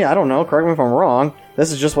traditionally, I don't know, correct me if I'm wrong,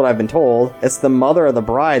 this is just what I've been told. It's the mother of the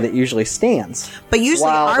bride that usually stands. But usually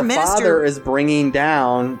while our the minister father is bringing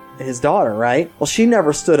down his daughter, right? Well, she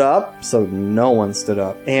never stood up, so no one stood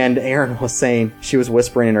up. And Aaron was saying, she was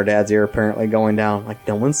whispering in her dad's ear, apparently going down, like,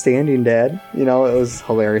 no one's standing, Dad. You know, it was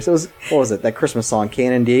hilarious. It was, what was it? That Christmas song,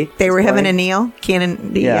 Canon D? They were having a kneel.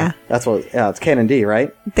 Canon D, yeah. That's what, yeah, it's Canon D,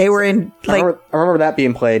 right? They were in, like... I remember that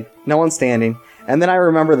being played. No one standing. And then I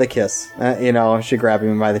remember the kiss. You know, she grabbed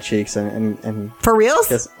me by the cheeks and For reals?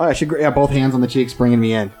 kiss. Oh, she both hands on the cheeks, bringing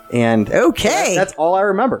me in. And okay, that's all I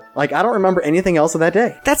remember. Like, I don't remember anything else of that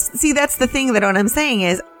day. That's the thing that what I'm saying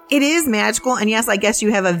is, it is magical. And yes, I guess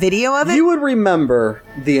you have a video of it. You would remember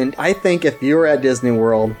I think if you were at Disney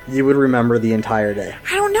World, you would remember the entire day.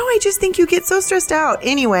 I don't know. I just think you get so stressed out.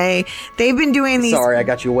 Anyway, they've been doing these. Sorry, I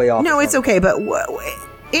got you way off. No, it's okay. But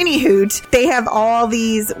anywho, they have all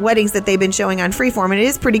these weddings that they've been showing on Freeform, and it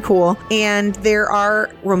is pretty cool. And there are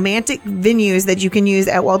romantic venues that you can use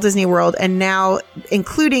at Walt Disney World, and now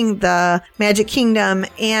including the Magic Kingdom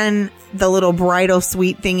and the little bridal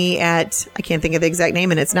suite thingy at, I can't think of the exact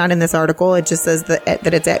name, and it's not in this article. It just says that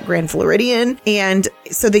it's at Grand Floridian. And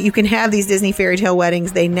so that you can have these Disney fairy tale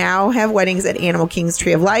weddings, they now have weddings at Animal King's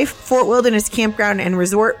Tree of Life, Fort Wilderness Campground and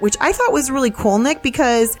Resort, which I thought was really cool, Nick,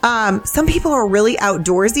 because some people are really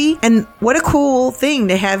outdoorsy, and what a cool thing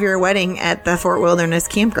to have your wedding at the Fort Wilderness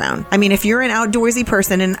Campground. I mean, if you're an outdoorsy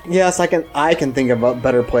person, and yes, I can think about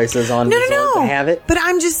better places on no, to have it. But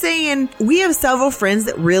I'm just saying, we have several friends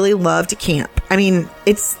that really love to camp. I mean,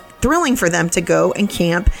 it's thrilling for them to go and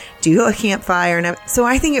camp, do a campfire. And so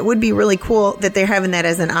I think it would be really cool that they're having that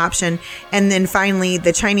as an option. And then finally,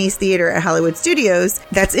 the Chinese Theater at Hollywood Studios.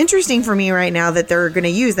 That's interesting for me right now that they're going to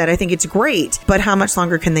use that. I think it's great. But how much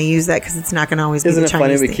longer can they use that? Because it's not going to always be the Chinese Theater.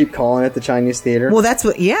 Isn't it funny we keep calling it the Chinese Theater? Well, that's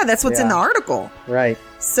what's in the article. Right.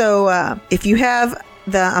 So if you have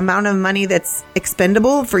the amount of money that's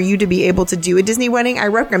expendable for you to be able to do a Disney wedding, I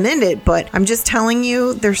recommend it, but I'm just telling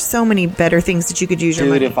you, there's so many better things that you could use your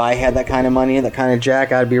money. Dude, if I had that kind of money, that kind of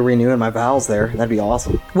jack, I'd be renewing my vows there. That'd be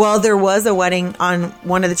awesome. Well, there was a wedding on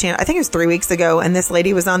one of the channels, I think it was 3 weeks ago, and this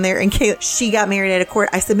lady was on there, and she got married at a court.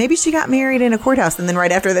 I said, maybe she got married in a courthouse, and then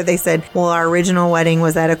right after that, they said, well, our original wedding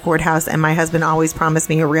was at a courthouse, and my husband always promised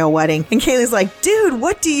me a real wedding. And Kaylee's like, dude,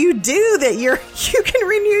 what do you do that you can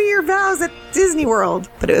renew your vows at Disney World?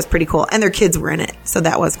 But it was pretty cool, and their kids were in it, so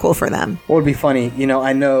that was cool for them. What would be funny,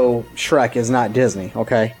 I know Shrek is not Disney,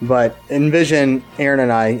 okay, but envision Aaron and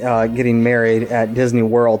I getting married at Disney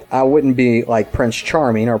World. I wouldn't be like Prince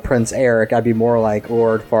Charming or Prince Eric. I'd be more like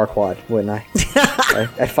Lord Farquaad, wouldn't I?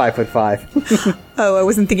 At 5'5". Oh, I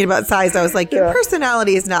wasn't thinking about size. I was like, your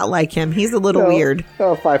personality is not like him. He's a little weird.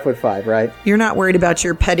 Oh, 5'5", right? You're not worried about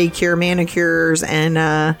your pedicure, manicures, and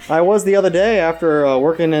I was the other day after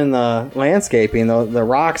working in the landscaping. The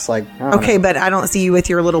rocks, like, okay, but I don't see you with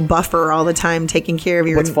your little buffer all the time taking care of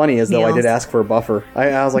your What's funny is, though, I did ask for a buffer.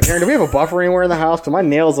 I was like, Aaron, do we have a buffer anywhere in the house? Because my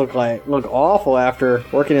nails look awful after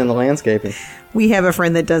working in the landscaping. We have a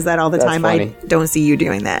friend that does that all the time. Funny. I don't see you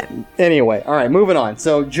doing that. Anyway, all right, moving on.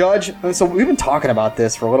 So we've been talking about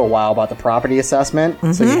this for a little while, about the property assessment.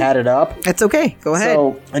 Mm-hmm. So you had it up. That's okay. Go ahead.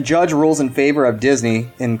 So a judge rules in favor of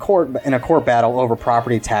Disney in a court battle over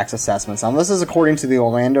property tax assessments. Now, this is according to the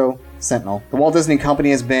Orlando Sentinel. The Walt Disney Company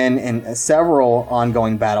has been in several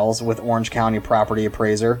ongoing battles with Orange County property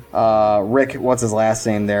appraiser Rick, what's his last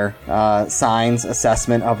name there, Signs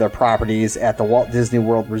assessment of their properties at the Walt Disney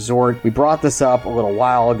World Resort. We brought this up a little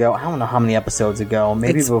while ago. I don't know how many episodes ago,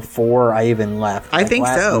 maybe before I even left. I think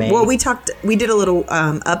so. May. Well, we did a little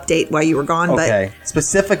update while you were gone. Okay. But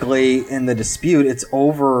specifically in the dispute, it's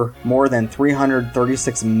over more than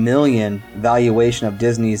 $336 million valuation of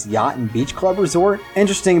Disney's Yacht and Beach Club Resort.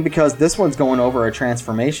 Interesting because this one's going over a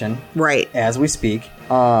transformation. Right. As we speak.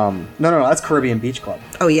 No, that's Caribbean Beach Club.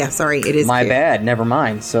 Oh, yeah, sorry, it is. My bad, never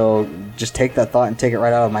mind. So just take that thought and take it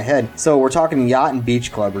right out of my head. So we're talking Yacht and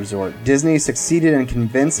Beach Club Resort. Disney succeeded in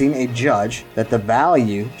convincing a judge that the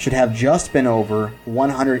value should have just been over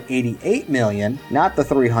 $188 million, not the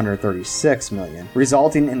 $336 million,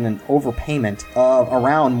 resulting in an overpayment of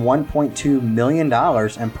around $1.2 million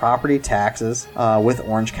in property taxes with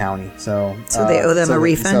Orange County. So they owe them a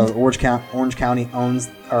refund? So Orange County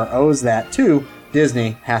owes that to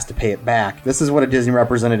Disney, has to pay it back. This is what a Disney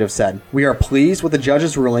representative said. We are pleased with the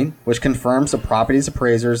judge's ruling, which confirms the property's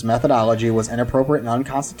appraiser's methodology was inappropriate and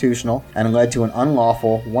unconstitutional and led to an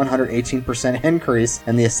unlawful 118% increase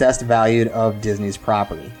in the assessed value of Disney's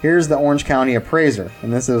property. Here's the Orange County appraiser,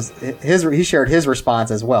 and this is he shared his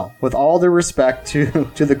response as well. With all due respect to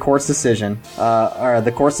the court's decision,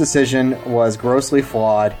 the court's decision was grossly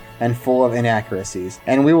flawed and full of inaccuracies,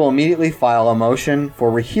 and we will immediately file a motion for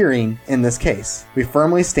rehearing in this case. We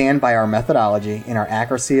firmly stand by our methodology and our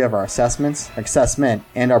accuracy of our assessment,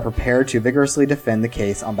 and are prepared to vigorously defend the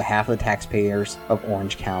case on behalf of the taxpayers of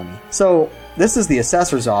Orange County. So, this is the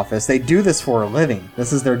assessor's office. They do this for a living.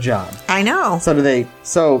 This is their job. I know. So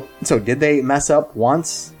did they mess up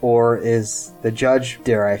once, or is the judge,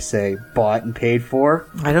 dare I say, bought and paid for?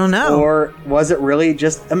 I don't know. Or was it really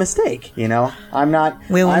just a mistake? You know, I'm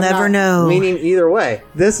We'll never know. Leaning either way.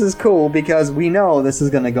 This is cool because we know this is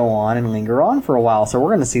going to go on and linger on for a while. So we're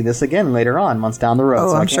going to see this again later on, months down the road. Oh,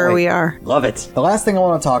 so I'm sure we are. Love it. The last thing I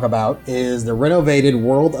want to talk about is the renovated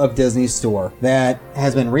World of Disney store that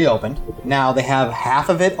has been reopened. Now they have half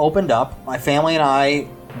of it opened up. My family and I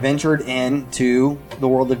ventured into the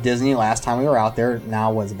World of Disney last time we were out there.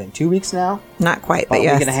 Now, has it been 2 weeks now? Not quite, but About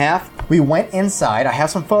yes. a week and a half. We went inside. I have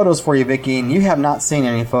some photos for you, Vicky, and you have not seen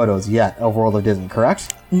any photos yet of World of Disney,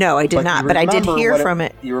 correct? No, I did not, but I did hear from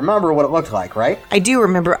it. You remember what it looked like, right? I do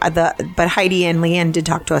remember but Heidi and Leanne did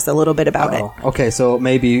talk to us a little bit about it. Okay, so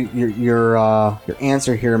maybe your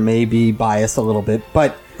answer here may be biased a little bit,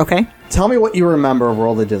 but Okay. tell me what you remember of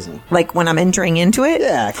World of Disney. Like when I'm entering into it?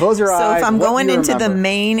 Yeah, close your eyes. So if I'm What going do you into the remember?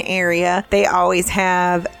 main area, they always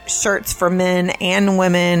have shirts for men and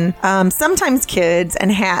women, sometimes kids,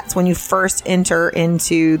 and hats when you first enter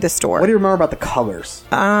into the store. What do you remember about the colors?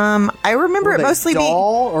 I remember Were it they mostly being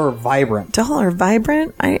dull or vibrant? dull or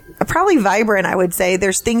vibrant. Probably vibrant, I would say.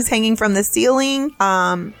 There's things hanging from the ceiling.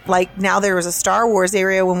 Like now there was a Star Wars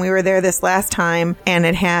area when we were there this last time, and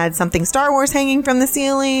it had something Star Wars hanging from the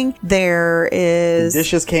ceiling. There is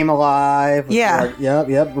Dishes came alive. Yeah.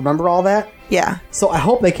 Yep. Remember all that? yeah. So I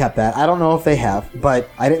hope they kept that. I don't know if they have, but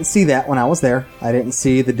I didn't see that when I was there. I didn't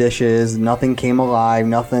see the dishes. Nothing came alive.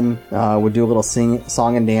 Nothing would do a little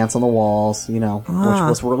song and dance on the walls, which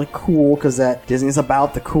was really cool because that Disney's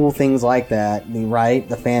about the cool things like that, right?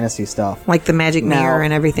 The fantasy stuff. Like the magic mirror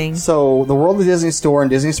and everything. So the World of Disney store in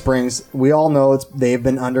Disney Springs, we all know it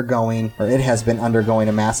has been undergoing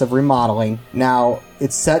a massive remodeling. Now,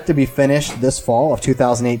 it's set to be finished this fall of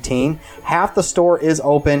 2018. Half the store is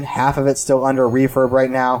open, half of it's still under refurb right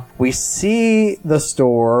now. We see the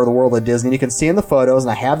store, the World of Disney. You can see in the photos,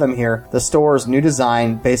 and I have them here. The store's new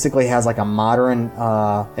design basically has like a modern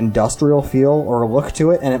industrial feel or look to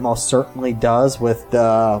it, and it most certainly does with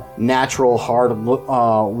the natural hard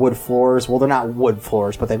wood floors. Well, they're not wood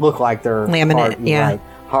floors, but they look like they're Laminate, hard, yeah. Right.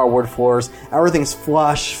 Hardwood floors. Everything's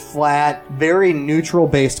flush, flat, very neutral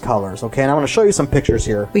based colors. Okay, and I'm going to show you some pictures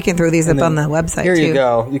here. We can throw these up And on the then website Here too. you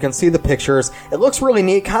go. You can see the pictures. It looks really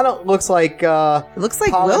neat. Kind of looks like It looks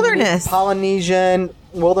like wilderness. Polynesian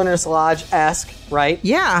Wilderness Lodge-esque, right?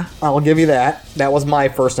 Yeah. I'll give you that. That was my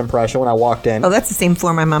first impression when I walked in. Oh, that's the same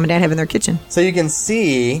floor my mom and dad have in their kitchen. So you can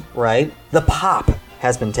see, right, the pop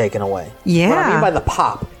has been taken away. Yeah. What I mean by the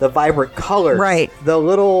pop, the vibrant colors, Right. The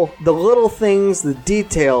little things, the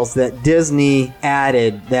details that Disney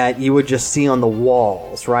added that you would just see on the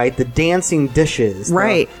walls, right? The dancing dishes,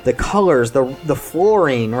 Right. The colors, the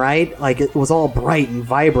flooring, right? Like it was all bright and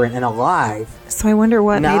vibrant and alive. So I wonder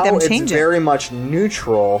what Now made them it's change it. very much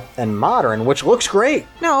neutral and modern, which looks great.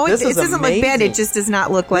 No, it This is doesn't look bad. amazing. It just does not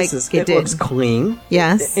look like It it did. looks clean.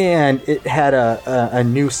 Yes. And it had a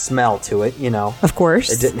new smell to it, Of course.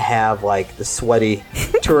 It didn't have like the sweaty,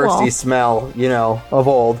 touristy Well. smell, of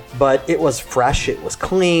old, but it was fresh. It was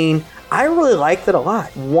clean. I really liked it a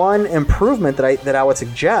lot. One improvement that I would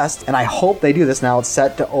suggest, and I hope they do this now, it's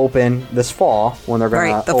set to open this fall when they're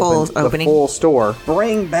going Right, to the full open opening. the full store.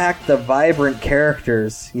 Bring back the vibrant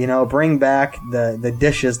characters, bring back the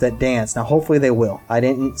dishes that dance. Now, hopefully they will. I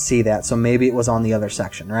didn't see that, so maybe it was on the other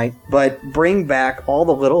section, right? But bring back all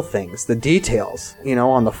the little things, the details,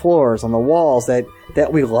 on the floors, on the walls that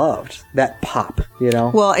we loved, that pop,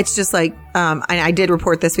 Well, it's just like, and I did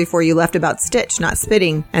report this before you left about Stitch not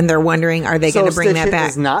spitting, and they're wondering, are they going to bring Stitch that back?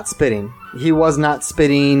 is not spitting. He was not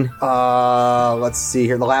spitting. Let's see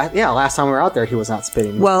here. Last time we were out there, he was not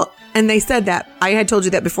spitting. Well, and they said that. I had told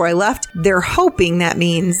you that before I left. They're hoping that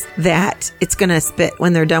means that it's going to spit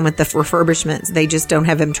when they're done with the refurbishments. They just don't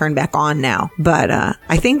have him turned back on now. But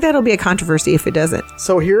I think that'll be a controversy if it doesn't.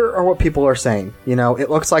 So here are what people are saying. It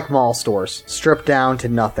looks like mall stores, stripped down to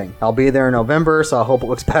nothing. I'll be there in November, so I hope it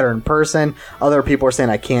looks better in person. Other people are saying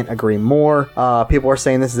I can't agree more. People are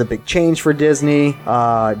saying this is a big change for Disney.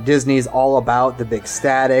 Disney's all about the big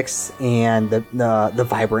statics and the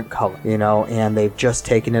vibrant color, and they've just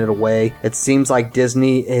taken it away way. It seems like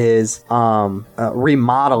Disney is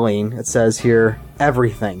remodeling, it says here,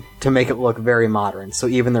 everything to make it look very modern. So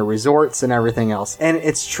even the resorts and everything else. And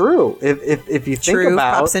it's true. If you think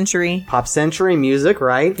about Pop Century music,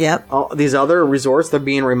 right? Yep. These other resorts, they're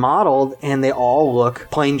being remodeled and they all look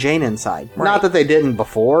plain Jane inside. Right. Not that they didn't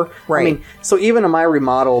before. Right. I mean, so even in my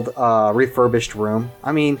remodeled, refurbished room,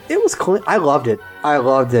 I mean, it was clean. I loved it.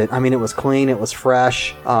 I mean, it was clean. It was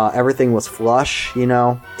fresh. Everything was flush, you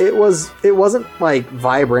know. It wasn't like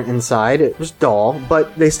vibrant inside. It was dull,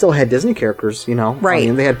 but they still had Disney characters, you know. Right. I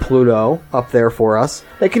mean, they had Pluto up there for us.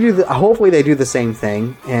 They could do hopefully they do the same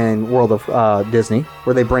thing in World of Disney,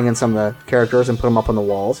 where they bring in some of the characters and put them up on the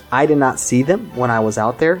walls. I did not see them when I was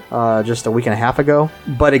out there just a week and a half ago.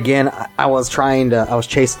 But again, I was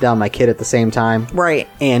chasing down my kid at the same time. Right.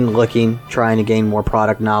 And trying to gain more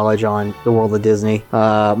product knowledge on the world of Disney.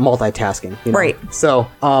 Multitasking. You know? Right.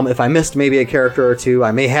 So, if I missed maybe a character or two,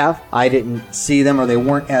 I may have. I didn't see them, or they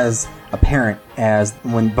weren't as apparent as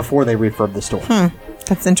before they refurbed the store.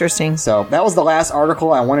 That's interesting. So that was the last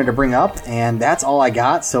article I wanted to bring up, and that's all I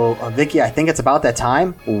got. So, Vicky, I think it's about that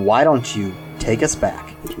time. Why don't you take us back?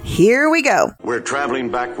 Here we go. We're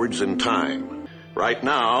traveling backwards in time. Right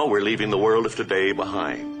now, we're leaving the world of today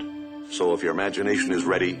behind. So if your imagination is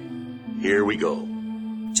ready, here we go.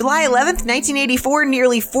 July 11th, 1984,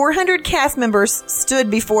 nearly 400 cast members stood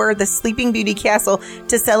before the Sleeping Beauty Castle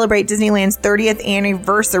to celebrate Disneyland's 30th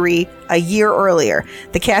anniversary a year earlier.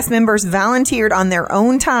 The cast members volunteered on their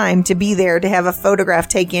own time to be there to have a photograph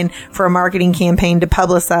taken for a marketing campaign to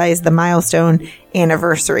publicize the milestone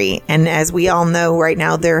anniversary. And as we all know, right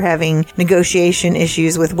now they're having negotiation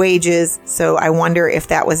issues with wages. So I wonder if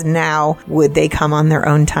that was now, would they come on their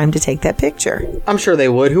own time to take that picture? I'm sure they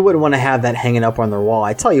would. Who wouldn't want to have that hanging up on their wall?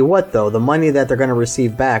 I tell you what, though, the money that they're going to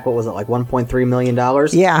receive back, what was it, like $1.3 million?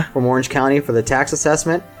 Yeah. From Orange County for the tax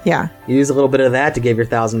assessment? Yeah. You use a little bit of that to give your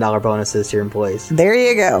 $1,000 bonuses to your employees. There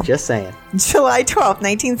you go. Just saying. July 12th,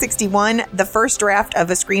 1961, the first draft of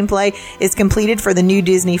a screenplay is completed for the new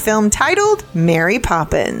Disney film titled Mary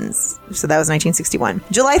Poppins. So that was 1961.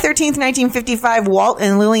 July 13th, 1955, Walt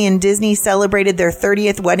and Lillian Disney celebrated their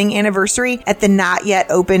 30th wedding anniversary at the not yet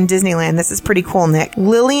open Disneyland. This is pretty cool, Nick.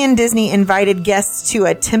 Lillian Disney invited guests to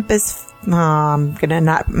a Tempest I'm gonna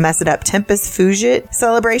not mess it up. Tempest Fugit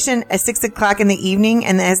celebration at 6 o'clock in the evening.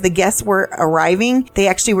 And as the guests were arriving, they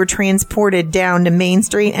actually were transported down to Main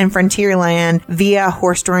Street and Frontierland via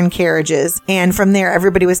horse-drawn carriages. And from there,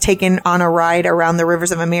 everybody was taken on a ride around the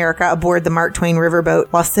rivers of America aboard the Mark Twain riverboat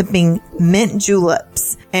while sipping mint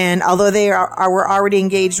juleps. And although they were already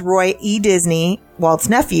engaged, Roy E. Disney, Walt's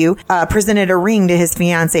nephew, presented a ring to his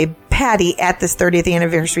fiancée, Patty, at this 30th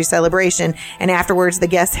anniversary celebration. And afterwards, the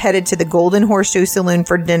guests headed to the Golden Horseshoe Saloon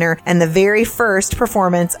for dinner. And the very first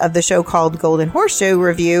performance of the show, called Golden Horseshoe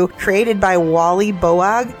Review, created by Wally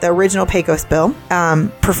Boag, the original Pecos Bill,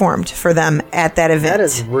 performed for them at that event. That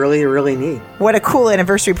is really, really neat. What a cool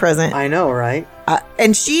anniversary present. I know, right?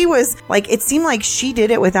 And she was like, it seemed like she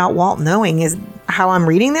did it without Walt knowing, is how I'm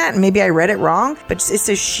reading that. And maybe I read it wrong, but it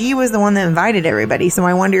says she was the one that invited everybody. So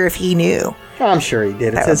I wonder if he knew. I'm sure he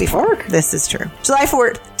did. It's his park. This is true. July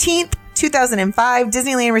 14th, 2005,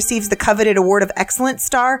 Disneyland receives the coveted Award of Excellence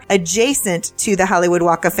star adjacent to the Hollywood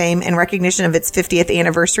Walk of Fame in recognition of its 50th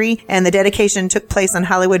anniversary. And the dedication took place on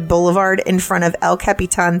Hollywood Boulevard in front of El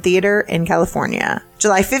Capitan Theater in California.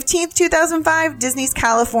 July 15th, 2005, Disney's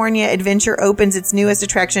California Adventure opens its newest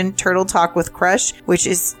attraction, Turtle Talk with Crush, which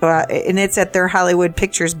is, and it's at their Hollywood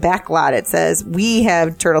Pictures backlot. It says, we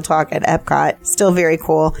have Turtle Talk at Epcot. Still very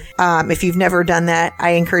cool. If you've never done that,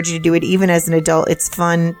 I encourage you to do it. Even as an adult, it's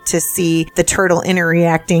fun to see the turtle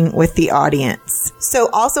interacting with the audience. So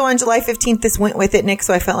also on July 15th, this went with it, Nick,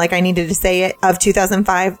 so I felt like I needed to say it, of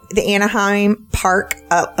 2005, the Anaheim Park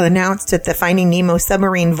announced that the Finding Nemo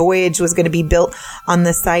submarine voyage was going to be built on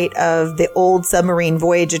the site of the old submarine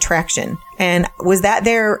voyage attraction. And was that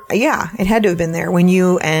there? Yeah, it had to have been there when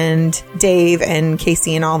you and Dave and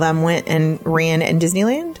Casey and all them went and ran in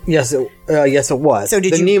Disneyland? Yes, it was. So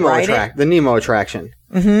did you ride it? The Nemo attraction.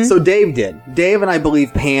 Mm-hmm. So Dave did. Dave and I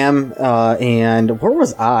believe Pam, and where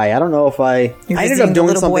was I? I don't know if I ended up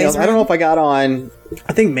doing something else. I don't know if I got on,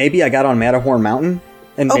 I think maybe I got on Matterhorn Mountain.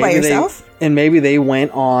 And maybe by yourself? And maybe they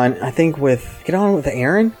went on, I think get on with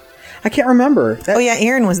Aaron? I can't remember.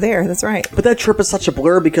 Aaron was there. That's right. But that trip is such a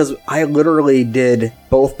blur because I literally did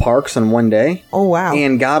both parks in one day. Oh, wow.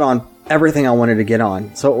 And got on everything I wanted to get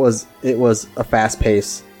on. So it was a fast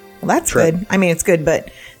pace. Well, that's trip. good. I mean, it's good, but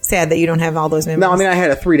sad that you don't have all those memories. No, I mean, I had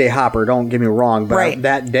a 3-day hopper, don't get me wrong. But right.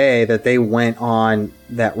 That day that they went on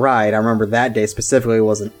that ride. I remember that day specifically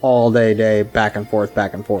was an all-day day, back and forth,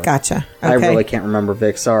 back and forth. Gotcha. Okay. I really can't remember,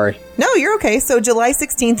 Vic. Sorry. No, you're okay. So July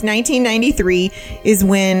 16th, 1993 is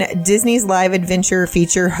when Disney's live adventure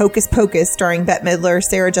feature Hocus Pocus, starring Bette Midler,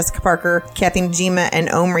 Sarah Jessica Parker, Kathy Najima, and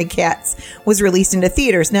Omri Katz, was released into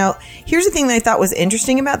theaters. Now, here's the thing that I thought was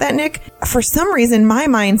interesting about that, Nick. For some reason, my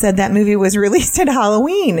mind said that movie was released at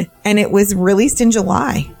Halloween, and it was released in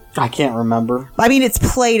July. I can't remember. I mean, it's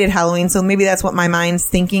played at Halloween, so maybe that's what my mind's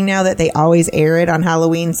thinking now, that they always air it on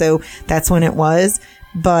Halloween, so that's when it was.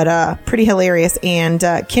 But pretty hilarious. And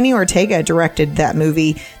Kenny Ortega directed that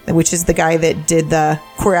movie, which is the guy that did the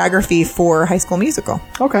choreography for High School Musical.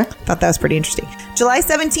 Okay. Thought that was pretty interesting. July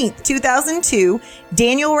 17th, 2002,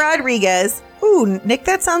 Daniel Rodriguez. Ooh, Nick,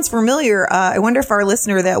 that sounds familiar. I wonder if our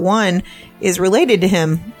listener that won is related to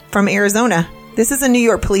him from Arizona. This is a New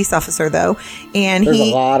York police officer, though, and There's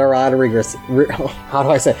a lot of Rodriguez. How do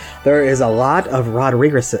I say? There is a lot of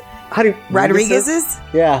Rodriguez. Rodriguez's?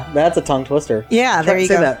 Yeah, that's a tongue twister. Yeah, there you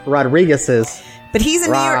go. Say that. Rodriguez's. But he's a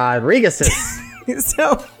New York. Rodriguez's.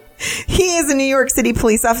 So he is a New York City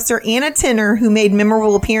police officer and a tenor who made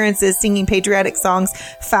memorable appearances singing patriotic songs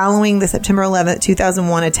following the September 11th,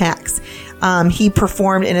 2001 attacks. He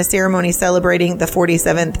performed in a ceremony celebrating the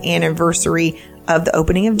 47th anniversary of the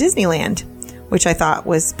opening of Disneyland, which I thought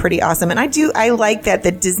was pretty awesome. And I like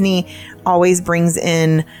that Disney always brings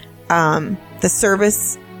in the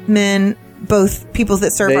servicemen, both people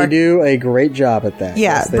that serve They do a great job at that.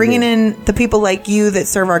 Yeah, Yes, bringing do. in the people like you that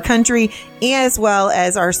serve our country, as well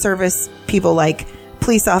as our service people like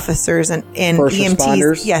police officers and First EMTs.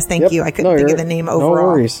 responders. Yes, thank Yep. you. I couldn't No, think of you're- the name no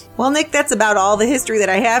overall. worries. Well, Nick, that's about all the history that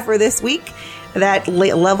I have for this week. That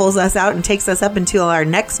levels us out and takes us up into our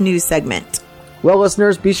next news segment. Well,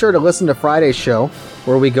 listeners, be sure to listen to Friday's show,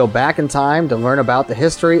 where we go back in time to learn about the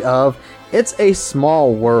history of It's a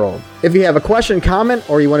Small World. If you have a question, comment,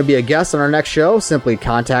 or you want to be a guest on our next show, simply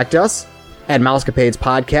contact us at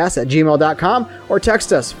mousecapadespodcast@gmail.com or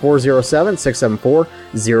text us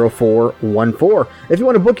 407-674-0414. If you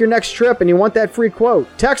want to book your next trip and you want that free quote,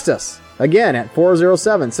 text us again at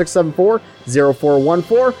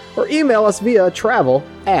 407-674-0414 or email us via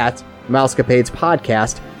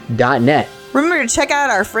travel@mousecapadespodcast.net. Remember to check out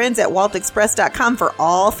our friends at waltexpress.com for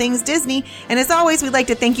all things Disney. And as always, we'd like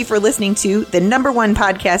to thank you for listening to the #1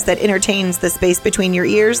 podcast that entertains the space between your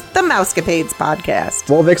ears, the Mousecapades Podcast.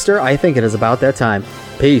 Well, Victor, I think it is about that time.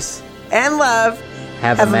 Peace. And love.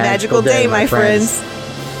 Have a magical day, my friends.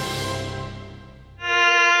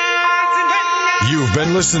 You've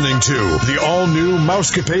been listening to the all-new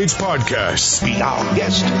Mousecapades podcast. Be our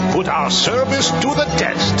guest. Put our service to the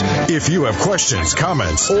test. If you have questions,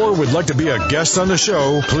 comments, or would like to be a guest on the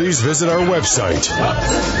show, please visit our website.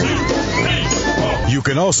 You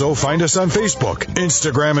can also find us on Facebook,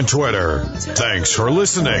 Instagram, and Twitter. Thanks for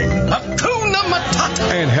listening. Hakuna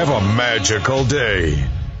Matata. And have a magical day.